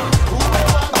mwangu, uwe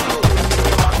wangu.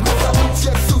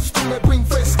 Jesus tumebring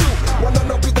face too,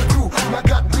 wanana be the crew, my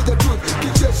God be the truth.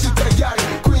 Kijeshi tayari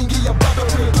kuingia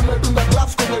battlefield, tumedunga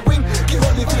gloves kwenye ring,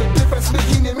 kiholi field, difference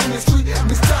making in ministry,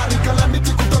 mistari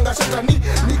calamity kutonga shetani,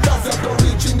 ni kazi ya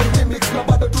origin ni remix, na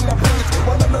bado tuna bring it,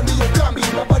 wanana niyo kambi,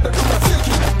 na bado tuna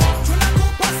siki.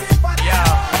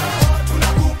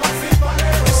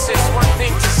 This is one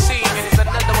thing to sing and it's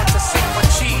another one to sing for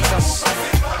Jesus.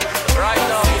 Right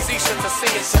now, musicians are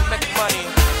singing to make money.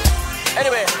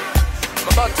 Anyway, I'm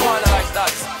about to analyze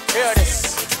that. Hear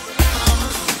this.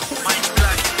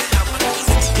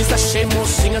 It's a shame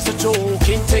most singers are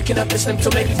joking, taking up this time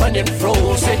to make money and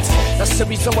froze it. That's the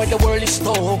reason why the world is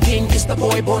talking. Is the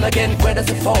boy born again? Where does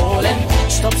it fall?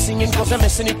 And stop singing cause I'm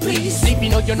messing it, please. If you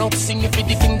know you're not singing for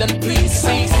the kingdom, please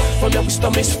cease. For your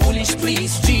wisdom is foolish,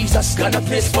 please. Jesus got a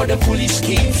place for the foolish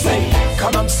kids. Hey,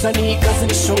 come on, Sunny, cause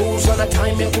it shows. On a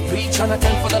time you could preach, on a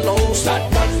time for the lost.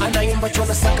 And I am but trying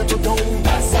to suck it to dome.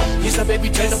 He's a baby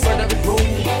trying to burn the road.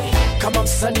 Come on,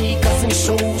 Sunny, cause it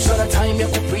shows. On a time you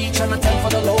could preach, on a time for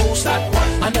the lost.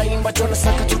 And I am but trying to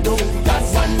suck it to dome.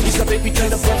 He's a baby trying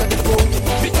to burn the road.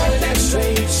 We tell them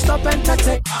straight, stop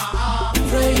entertaining.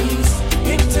 Praise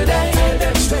him today. Tell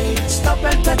them straight, stop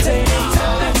entertaining.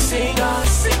 Tell them sing us,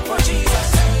 sing for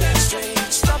Jesus. Tell them straight,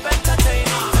 stop entertaining.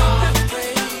 Tell them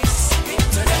praise him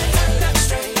today. Tell them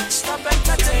straight, stop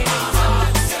entertaining.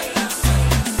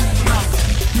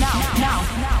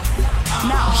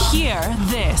 Now hear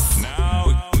this.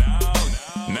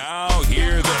 Now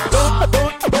hear this.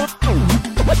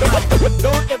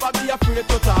 Don't ever be afraid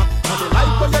to talk. For the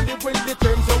life when you live with the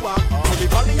terms you walk. For the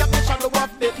valley of the shadow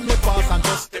of death may pass and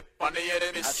just step on the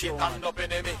enemy, stand up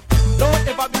enemy. Don't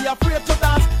ever be afraid to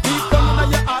dance. Deep down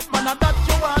in your heart, man, and that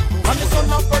you want. And the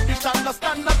son of perdition, no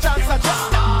stand a chance. I just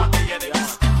step on the enemy.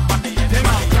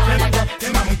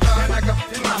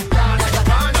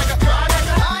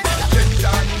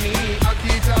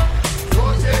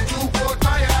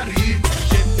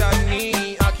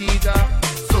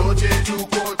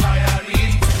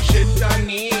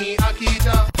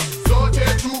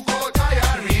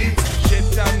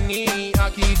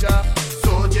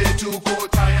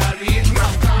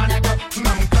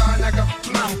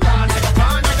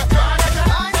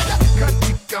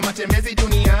 ya matembezi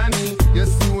duniani.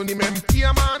 Yesu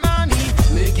nimemtia maanani,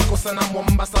 nikikosa na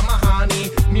mwomba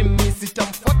samahani. Mimi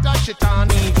sitamfuata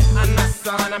shetani, ana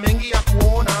sana mengi ya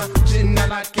kuona. Jina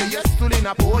lake Yesu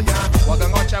linaponya,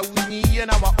 waganga wachawi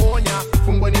na waonya.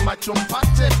 Fungweni macho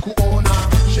mpate kuona,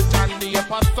 shetani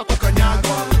yapaswa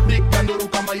kukanyagwa. Piga nduru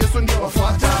kama Yesu ndio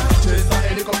wafuata, cheza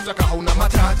helikopta kama una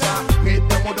matata.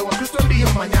 Ngeta modo wa Kristo ndiyo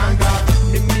manyanga.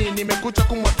 Mimi nimekuja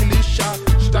kumwakilisha,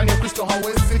 shetani wa Kristo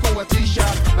hawezi kuwatisha.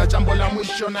 Na jambo la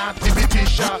mwisho na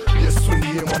thibitisha, Yesu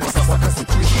ndiye mwana sasa kasi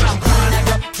kuisha.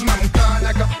 Tunamkanyaga,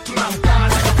 tunamkanyaga,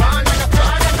 tunamkanyaga, kanyaga,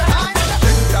 kanyaga.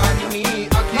 Shetani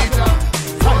akija,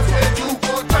 sote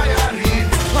tuko tayari.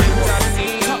 Shetani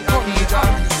akija,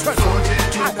 sote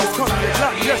tuko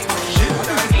tayari.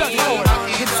 Shetani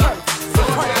akija,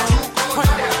 sote tuko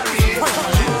tayari.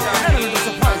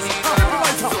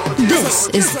 This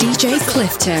is DJ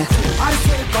Clifter. I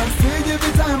say on stage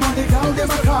every time on the crowd them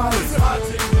a call.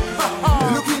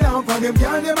 Looking down for them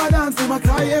girl them a dance, them a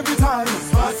cry every time.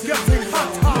 It's getting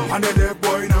hot. And the dead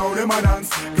boy now them a dance,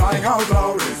 crying out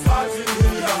loud.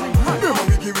 Them a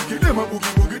wiggy wiggy, them a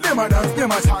boogie boogie, them a dance,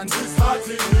 them a chant.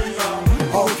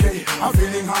 Okay, I'm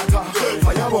feeling hotter.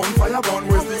 Fire burn,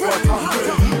 where's the water?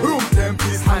 Room temp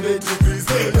is 100 degrees.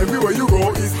 Everywhere you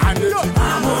go is 100 degrees.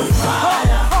 I'm on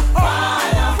fire,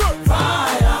 fire,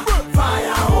 fire,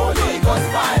 fire, Holy Ghost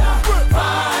fire,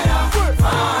 fire,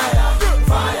 fire,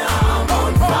 fire. I'm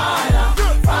on fire,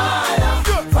 fire,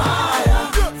 fire,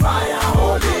 fire,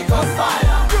 Holy Ghost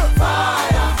fire,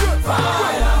 fire,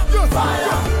 fire,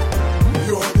 fire.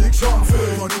 Your addiction,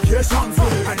 fornication,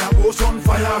 and abortion,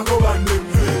 fire go ban them.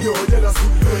 Your jealousy,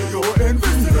 your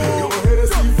envy, your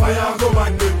heresy, fire go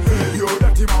ban them. Your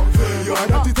dirty mouth, your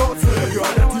dirty thoughts, your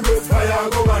dirty ways, fire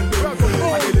go ban them.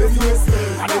 And the laziness,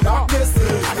 and the darkness,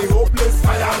 and the hopeless,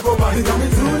 fire go ban them. They got me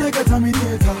through like a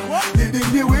terminator, leading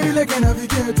the way like a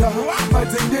navigator,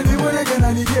 fighting the way like an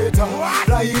alligator,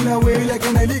 flying away like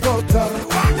an helicopter.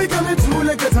 They got me through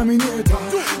like a terminator,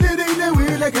 leading the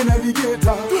way like a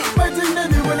navigator, fighting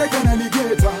the way like an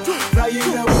alligator,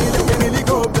 flying away like an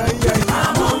helicopter.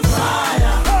 I'm on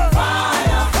fire,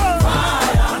 fire, fire,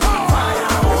 fire,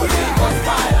 Holy Ghost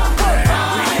fire, fire,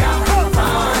 fire,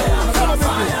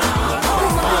 fire,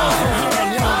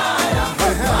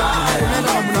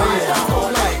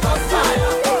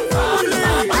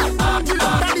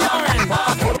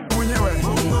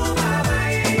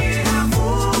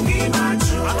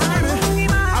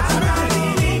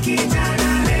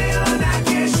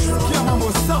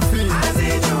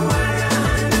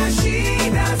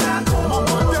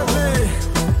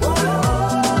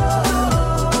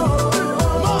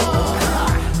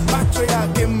 macho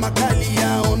yake makali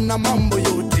yaona mambo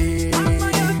yote,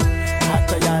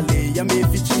 hata yale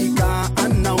yamefichika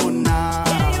anaona.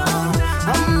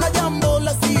 Hamna jambo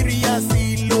la siri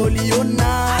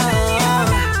asiloliona.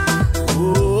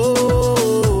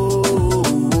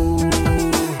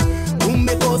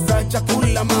 Umekosa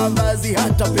chakula, mavazi,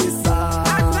 hata pesa,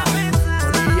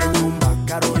 kodi ya nyumba,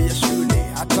 karo ya shule,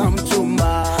 hata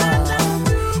mchumba.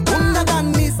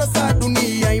 Unadhani sasa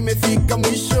dunia imefika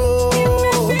mwisho.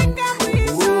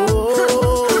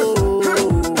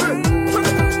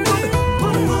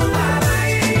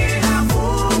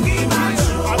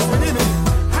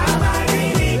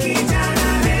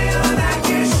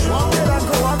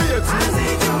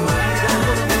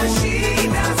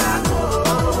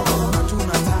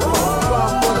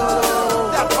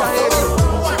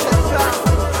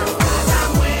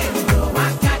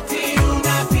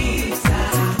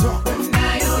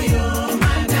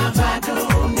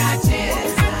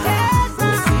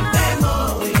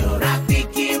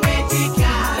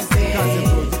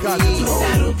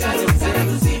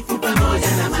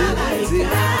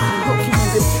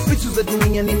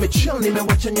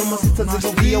 Nimewacha nyuma,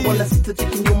 sitazirudia wala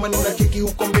sitatiki nyuma. Ninacheki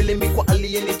huko mbele mikwa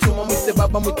aliyenituma. Mwite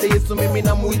baba, mwite Yesu, mimi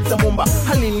namuita Mumba.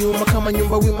 Hali niuma kama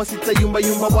nyumba wima, sitayumba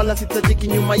yumba wala sitatiki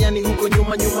nyuma. Yani huko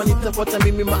nyuma nyuma nitafuata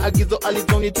mimi maagizo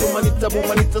alizonituma.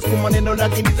 Nitabuma, nitasukuma neno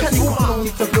lake nitasukuma.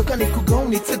 Nitaflow, kanikugo,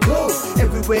 nitago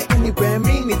everywhere, anywhere,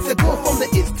 me need to go. From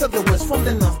the east to the west, from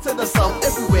the north to the south,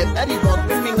 everywhere that he wants,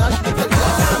 mimi ngash nitago.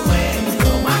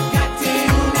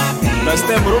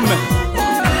 Beste Murume,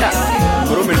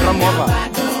 Murume dramu hapa.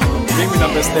 Mimi na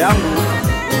beste yangu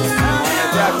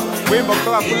wimbo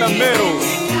kutoka kule Meru.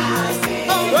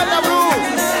 Wenda bro,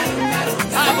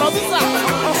 producer,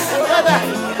 wenda.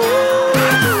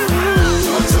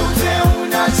 Chochote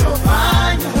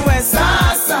unachofanya uwe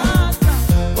sasa,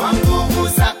 kwa nguvu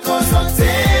zako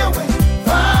zote we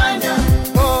fanya.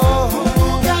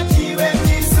 Kumbuka kiwe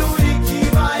kizuri,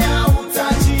 kibaya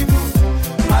utajibu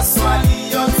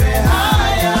maswali yote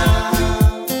haya.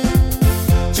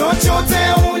 chochote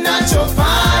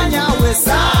unachofanya we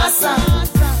sasa,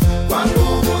 kwa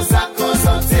nguvu zako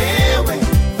zote we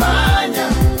fanya.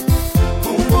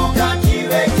 Kumbuka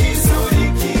kiwe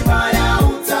kizuri kibaya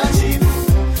utajibu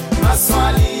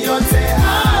maswali yote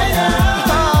haya.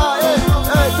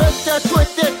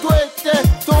 Twete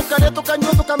tukale tukanyo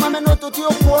tukamame no tutio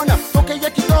kuona, tukeye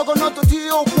kidogo no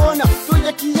tutio kuona,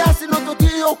 tuye kiasi no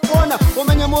tutio kuona.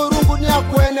 Umenye Murungu ni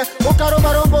akwene,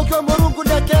 ukaroba rombo kyo Murungu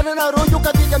ndekene na runju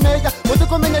katika meja.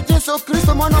 Utikumenye Yesu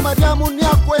Kristo mwana Mariamu ni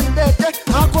akwendete,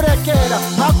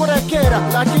 akurekera,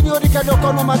 lakini orikado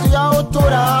kono matu ya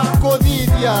otora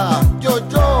kodivya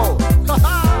jojo.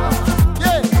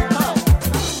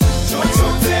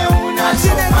 Chochote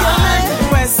unachofanya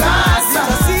we sasa,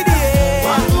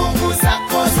 kwa nguvu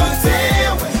zako zote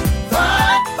we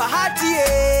fanya. Bahati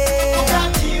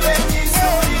kiwe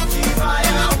kizuri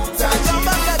kibaya utajibu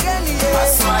maswali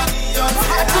yote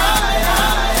haya.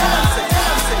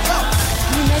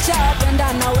 Nimeshapenda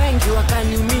na wengi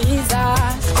wakaniumiza.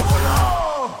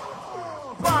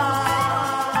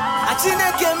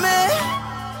 Chineke me,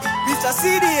 Mr.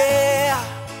 CD, I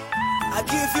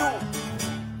give you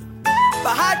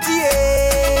Bahati,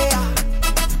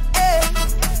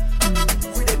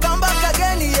 we dey come back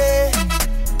again,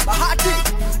 Bahati,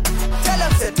 tell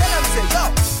them say, yo.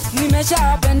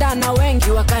 Nimeshapenda na wengi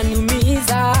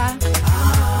wakaniumiza.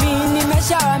 Mimi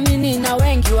nimeshaamini na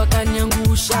wengi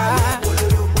wakaniangusha.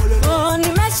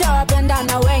 Nimeshapenda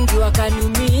na wengi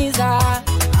wakaniumiza.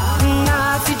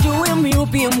 Na sijui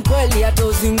miupi mkweli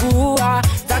atozingua.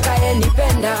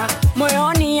 Takayenipenda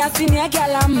moyoni asinieke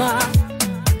alama.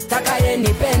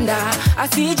 Takayenipenda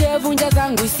asije vunja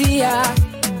zangu hisia.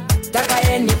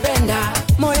 Takayenipenda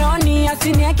moyoni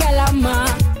asinieke alama.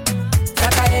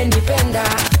 Takayenipenda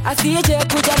asije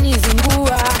kuja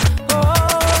nizingua.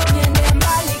 Niende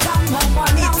mbali kama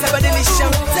mwana. Itabadilisha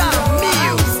mtaa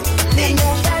music.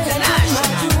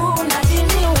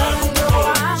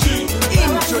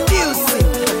 Introducing,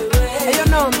 you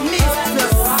know, Mr.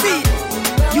 Seed,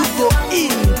 you go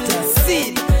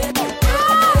intercede.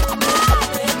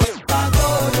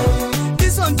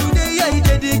 This one today I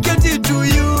dedicate it to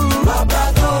you.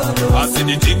 I said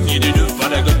the thing you do for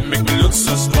the good make me look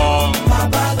so strong. I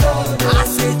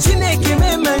said Chineke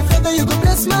me my father, you go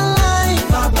bless my life.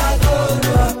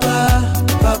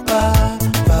 Papa.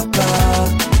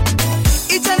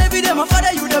 Each and every day my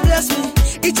father you dey bless me.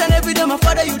 Each and every day my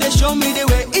father you dey show me the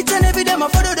way. Each and every day my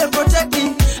father they protect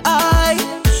me.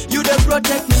 You dey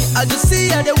protect me. I just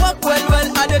see I dey walk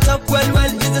well, I dey talk well.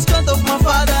 It's the strength of my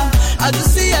father. I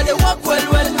just see I dey walk well,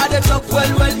 I dey talk well.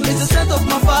 It's the strength of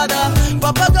my father.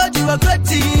 Papa God you are great.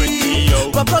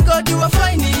 Papa God you are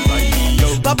fine.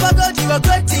 Papa God you are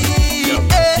great.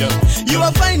 You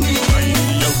are fine.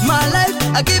 My life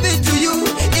I give it to you.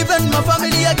 Even my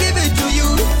family I give it to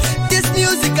you. This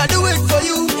music I do it for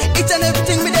you. Each and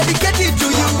everything me dedicate it to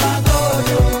you.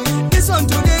 This one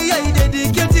today I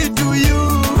dedicate it to you.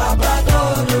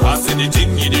 I said the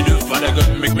thing you do for the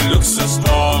good make me look so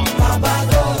strong. I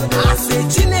say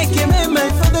Chineke me my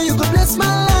father you go bless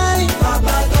my life.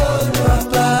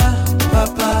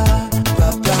 Papa.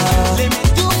 Let me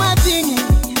do my thing.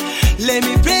 Let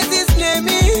me praise his name.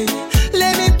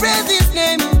 Let me praise his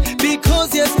name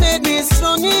because he has made me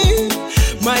strong.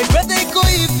 My brother go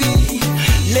easy.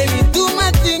 Let me do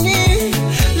my thing.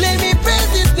 Let me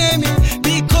praise his name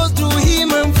because through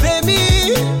him I'm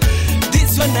famous.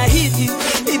 This one I hit it,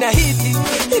 in a hit it,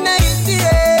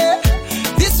 yeah.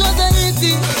 This was a hit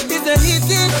it, it's a hit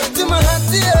it to my heart,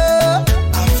 yeah.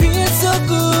 I feel so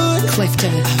good,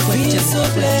 Clifton. I feel so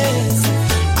blessed,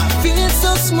 I feel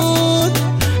so smooth,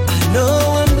 I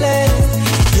know I'm blessed,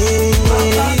 yeah.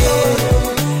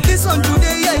 This one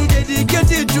today I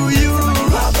dedicate it to you.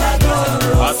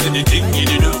 I said the thing you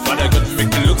do for the good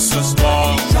make me look so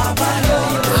strong. I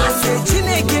said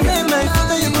Chineke me my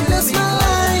father you go bless my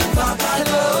life. Papa.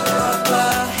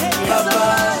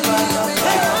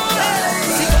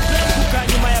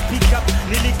 Nyuma ya pick up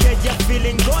nilikeja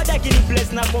feeling God akini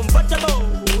bless na comfortable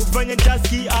venye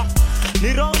jaskia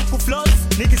ni wrong ku flows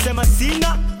nikisema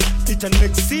sina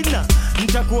itanmake sina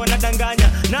nitakuwa nadanganya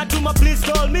natuma please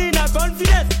call me na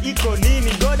confidence iko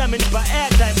nini God amenipa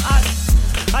airtime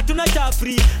hatuna cha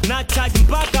free na charge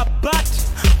mpaka bat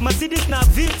Mercedes na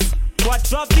Vitz kwa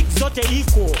traffic zote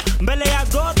iko mbele ya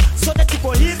God sote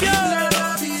tuko hivyo.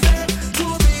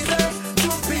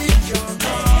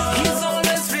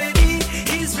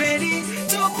 He's ready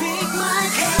to pick my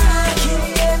card.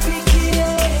 Pick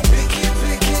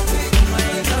it,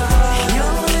 my God. He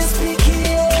always pick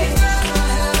it.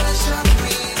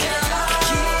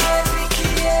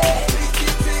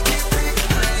 Pick it,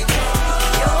 my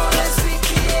God. He always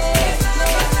pick it.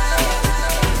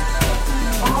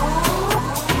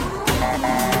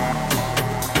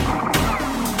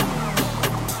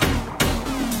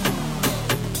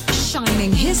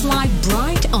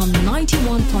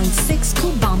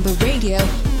 Kubamba Radio.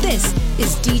 This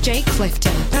is DJ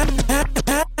Clifton.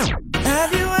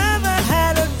 Have you ever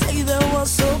had a day that was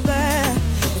so bad?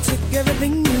 It took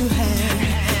everything you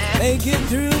had, make it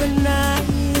through the night.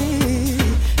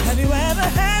 Have you ever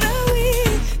had a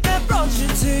week that brought you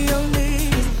to your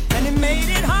knees and it made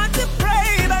it hard to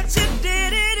pray, but you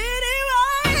did it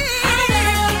anyway?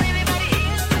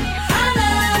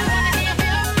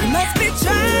 You must be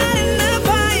trying to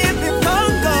buy it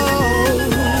before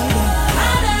gold.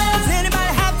 Does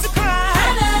anybody have to cry?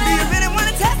 Do you really want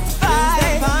to testify? Is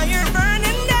that fire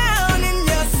burning down in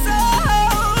your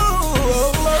soul?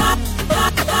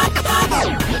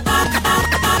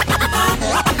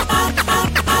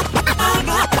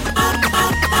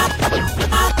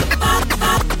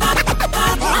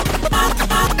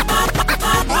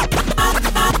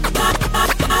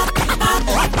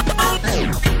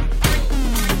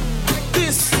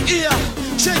 This year,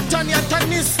 shetani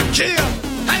atanisikia.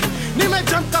 Hey,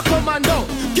 nimejamka komando,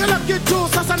 kila kitu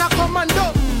sasa na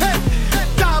komando. Hey,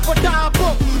 dabo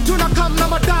dabo, tunakam na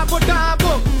madabo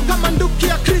dabo, kama nduki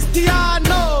ya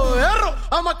Cristiano, hero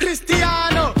ama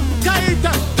Cristiano.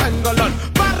 Kaita Tengolon,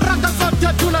 baraka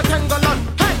zote tuna Tengolon.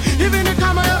 Hey, hivi ni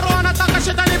kama hero anataka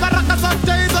shetani, baraka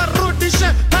zote hizo rudishe.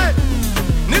 Hey,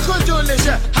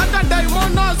 nikujulishe, hata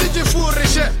daimono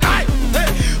zijifurishe. Hey, hey,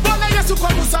 Bwana Yesu kwa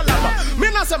msalaba,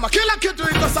 mimi nasema kila kitu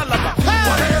iko salama. Hey,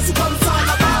 Bwana Yesu kwa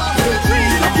msalaba,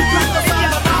 kila kitu iko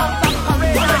salama.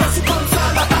 Bwana Yesu kwa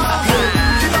msalaba,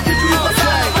 kila kitu iko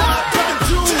salama.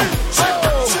 Banju,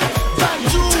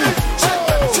 banju,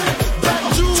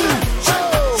 banju,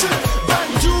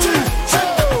 banju.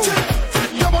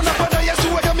 Kama unapenda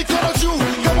Yesu weka mikono juu,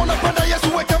 kama unapenda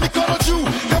Yesu weka mikono juu,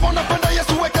 kama unapenda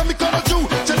Yesu weka mikono juu.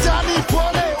 Shetani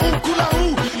pole ukula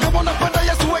huu, kama unapenda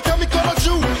Yesu weka mikono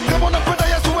juu, kama unapenda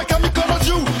Yesu weka mikono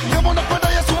juu, kama unapenda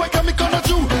Yesu weka mikono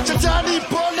juu. Shetani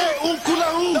pole ukula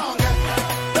huu.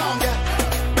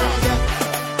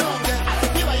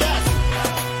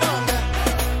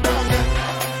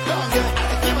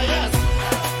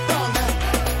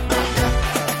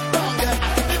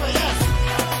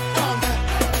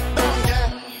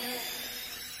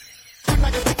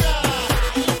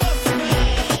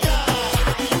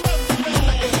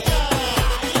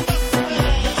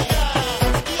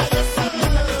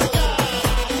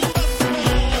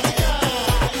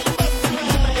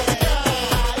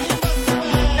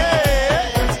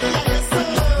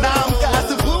 Naamka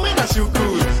asubuhi na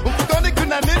shukuru, mfukoni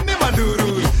kuna nini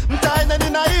mandururu, mtaani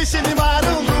ninaishi ni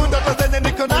marungu, ndoto zenye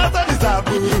niko nazo ni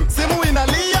zaburu. Simu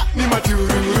inalia ni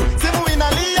matururu, simu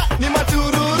inalia ni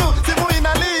matururu, simu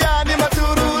inalia ni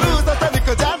matururu. Sasa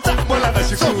niko janta, Mola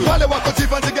nashukuru. So, wale wako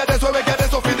jiva jigadezo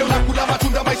wegadezo video na kula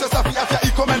matunda, maisha safi, afya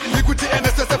iko men, Equity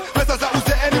NSSF, pesa za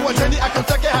uzeeni wajeni,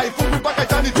 akaunti haifungwi mpaka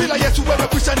itani. Bila Yesu wewe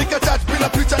kwisha, nika church bila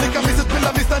preacher, nika misses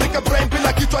bila mister, nika brain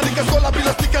bila kichwa, nika sola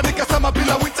bila stika, nika sama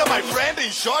bila winter, my friend.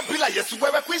 In short, bila Yesu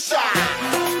wewe kwisha.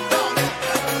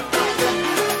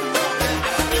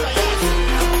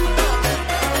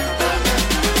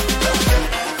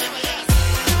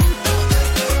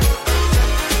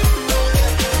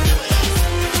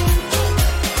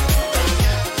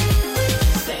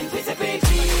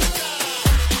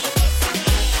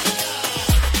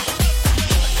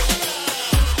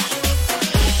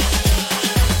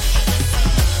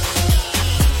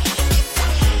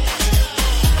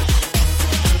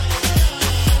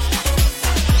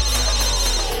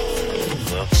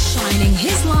 Shining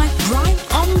his light bright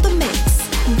on the mix.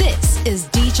 This is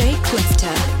DJ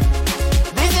Clifton.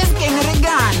 This is King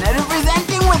Regan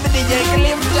representing with DJ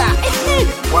Clifton.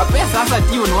 Wape sasa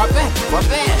tune,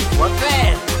 wape.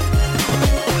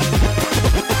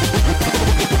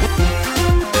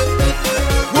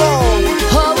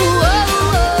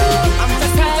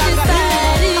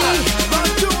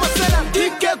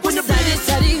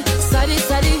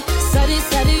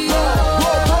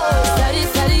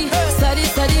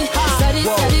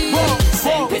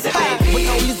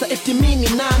 Wanauliza eti mimi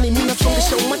nani, mimi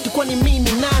nasongesha umati kwani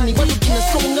mimi nani, bado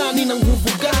kinasonga, nina nguvu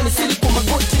gani, siri kwa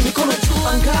magoti, mikono juu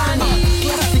angani,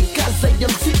 klasika zaidi ya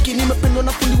mziki, nimependwa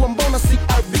na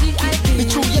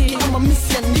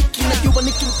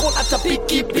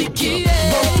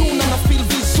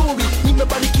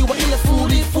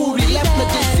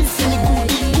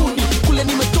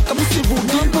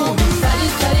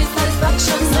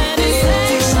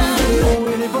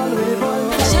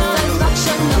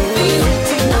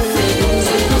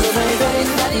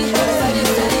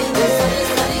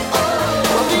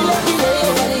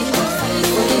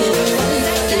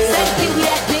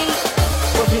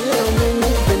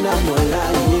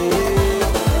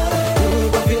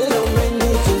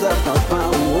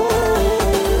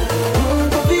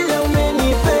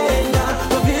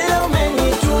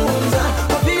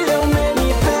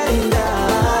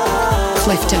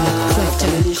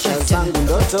zangu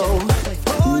ndoto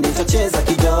nitacheza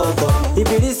kidogo,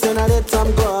 ibilisi analeta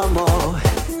mgomo,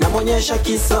 namonyesha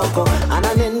kisoko,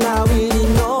 ananena wili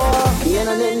no,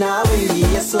 ananena wili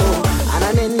yeso,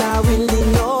 ananena wili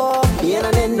no,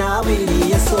 ananena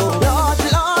wili yeso. Lord,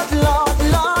 Lord, Lord,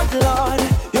 Lord, Lord,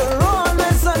 you're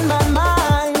always on my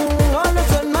mind,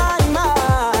 always on my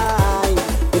mind.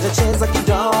 Nitacheza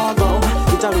kidogo,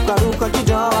 nitarukaruka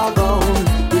kidogo,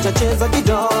 nitacheza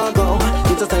kidogo,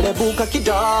 nitaserebuka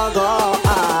kidogo.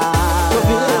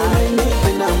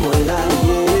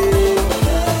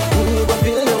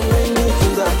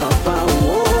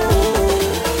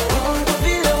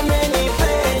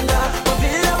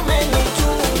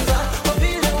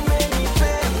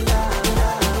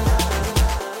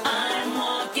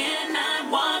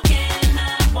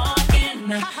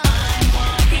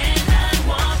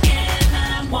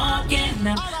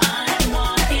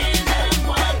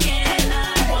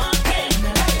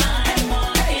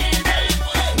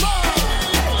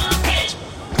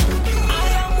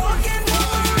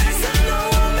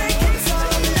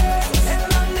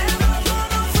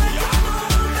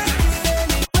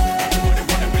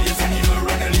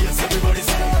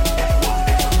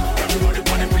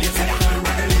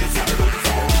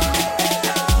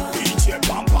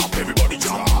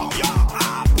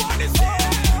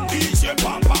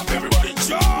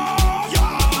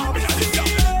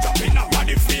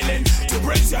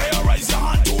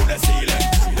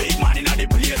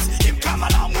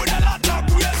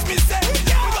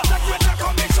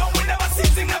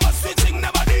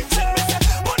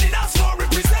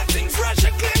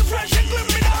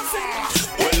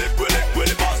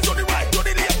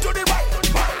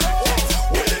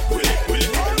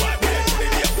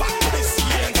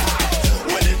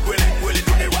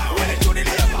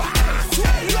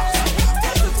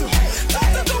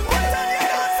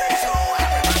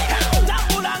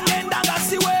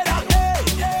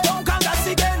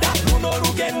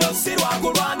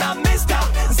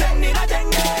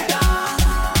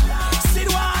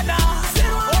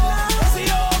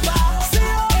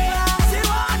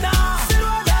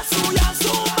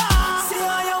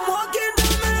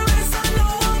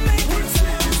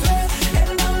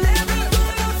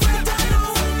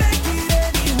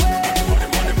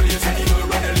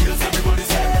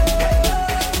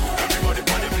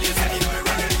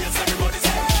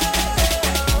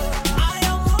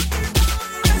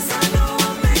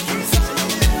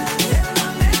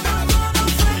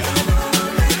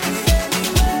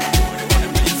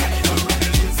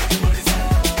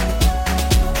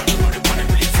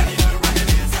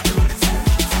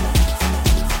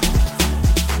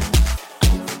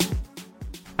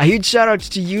 A huge shout out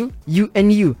to you, you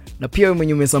and you. Na pia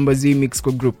mwenye umesambazia mix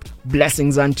kwa group.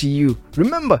 Blessings unto you.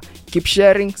 Remember, keep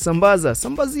sharing,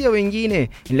 sambazia wengine,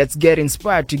 and let's get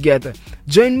inspired together.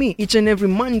 Join me each and every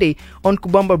Monday on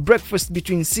Kubamba Breakfast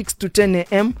between 6 to 10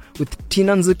 a.m. with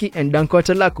Tina Nzuki and Danko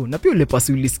Atalako. Na pia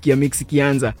ulepasi ulisikia mix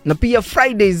ikianza. Na pia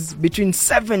Fridays between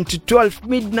 7 to 12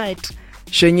 midnight.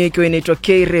 Shenye ikiwa inaitwa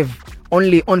K-Rev.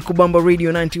 Only on Kubamba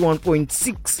Radio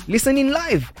 91.6. Listening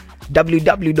live.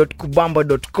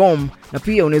 www.kubamba.com. na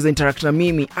pia unaweza interact na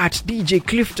mimi at DJ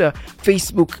Clifter,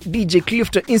 Facebook DJ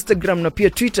Clifter, Instagram na pia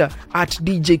Twitter at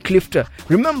DJ Clifter.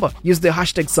 Remember, use the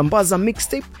hashtag Sambaza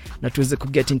Mixtape na tuweze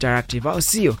kuget interactive. I'll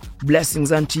see you.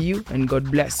 Blessings unto you and God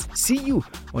bless. See you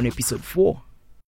on episode 4.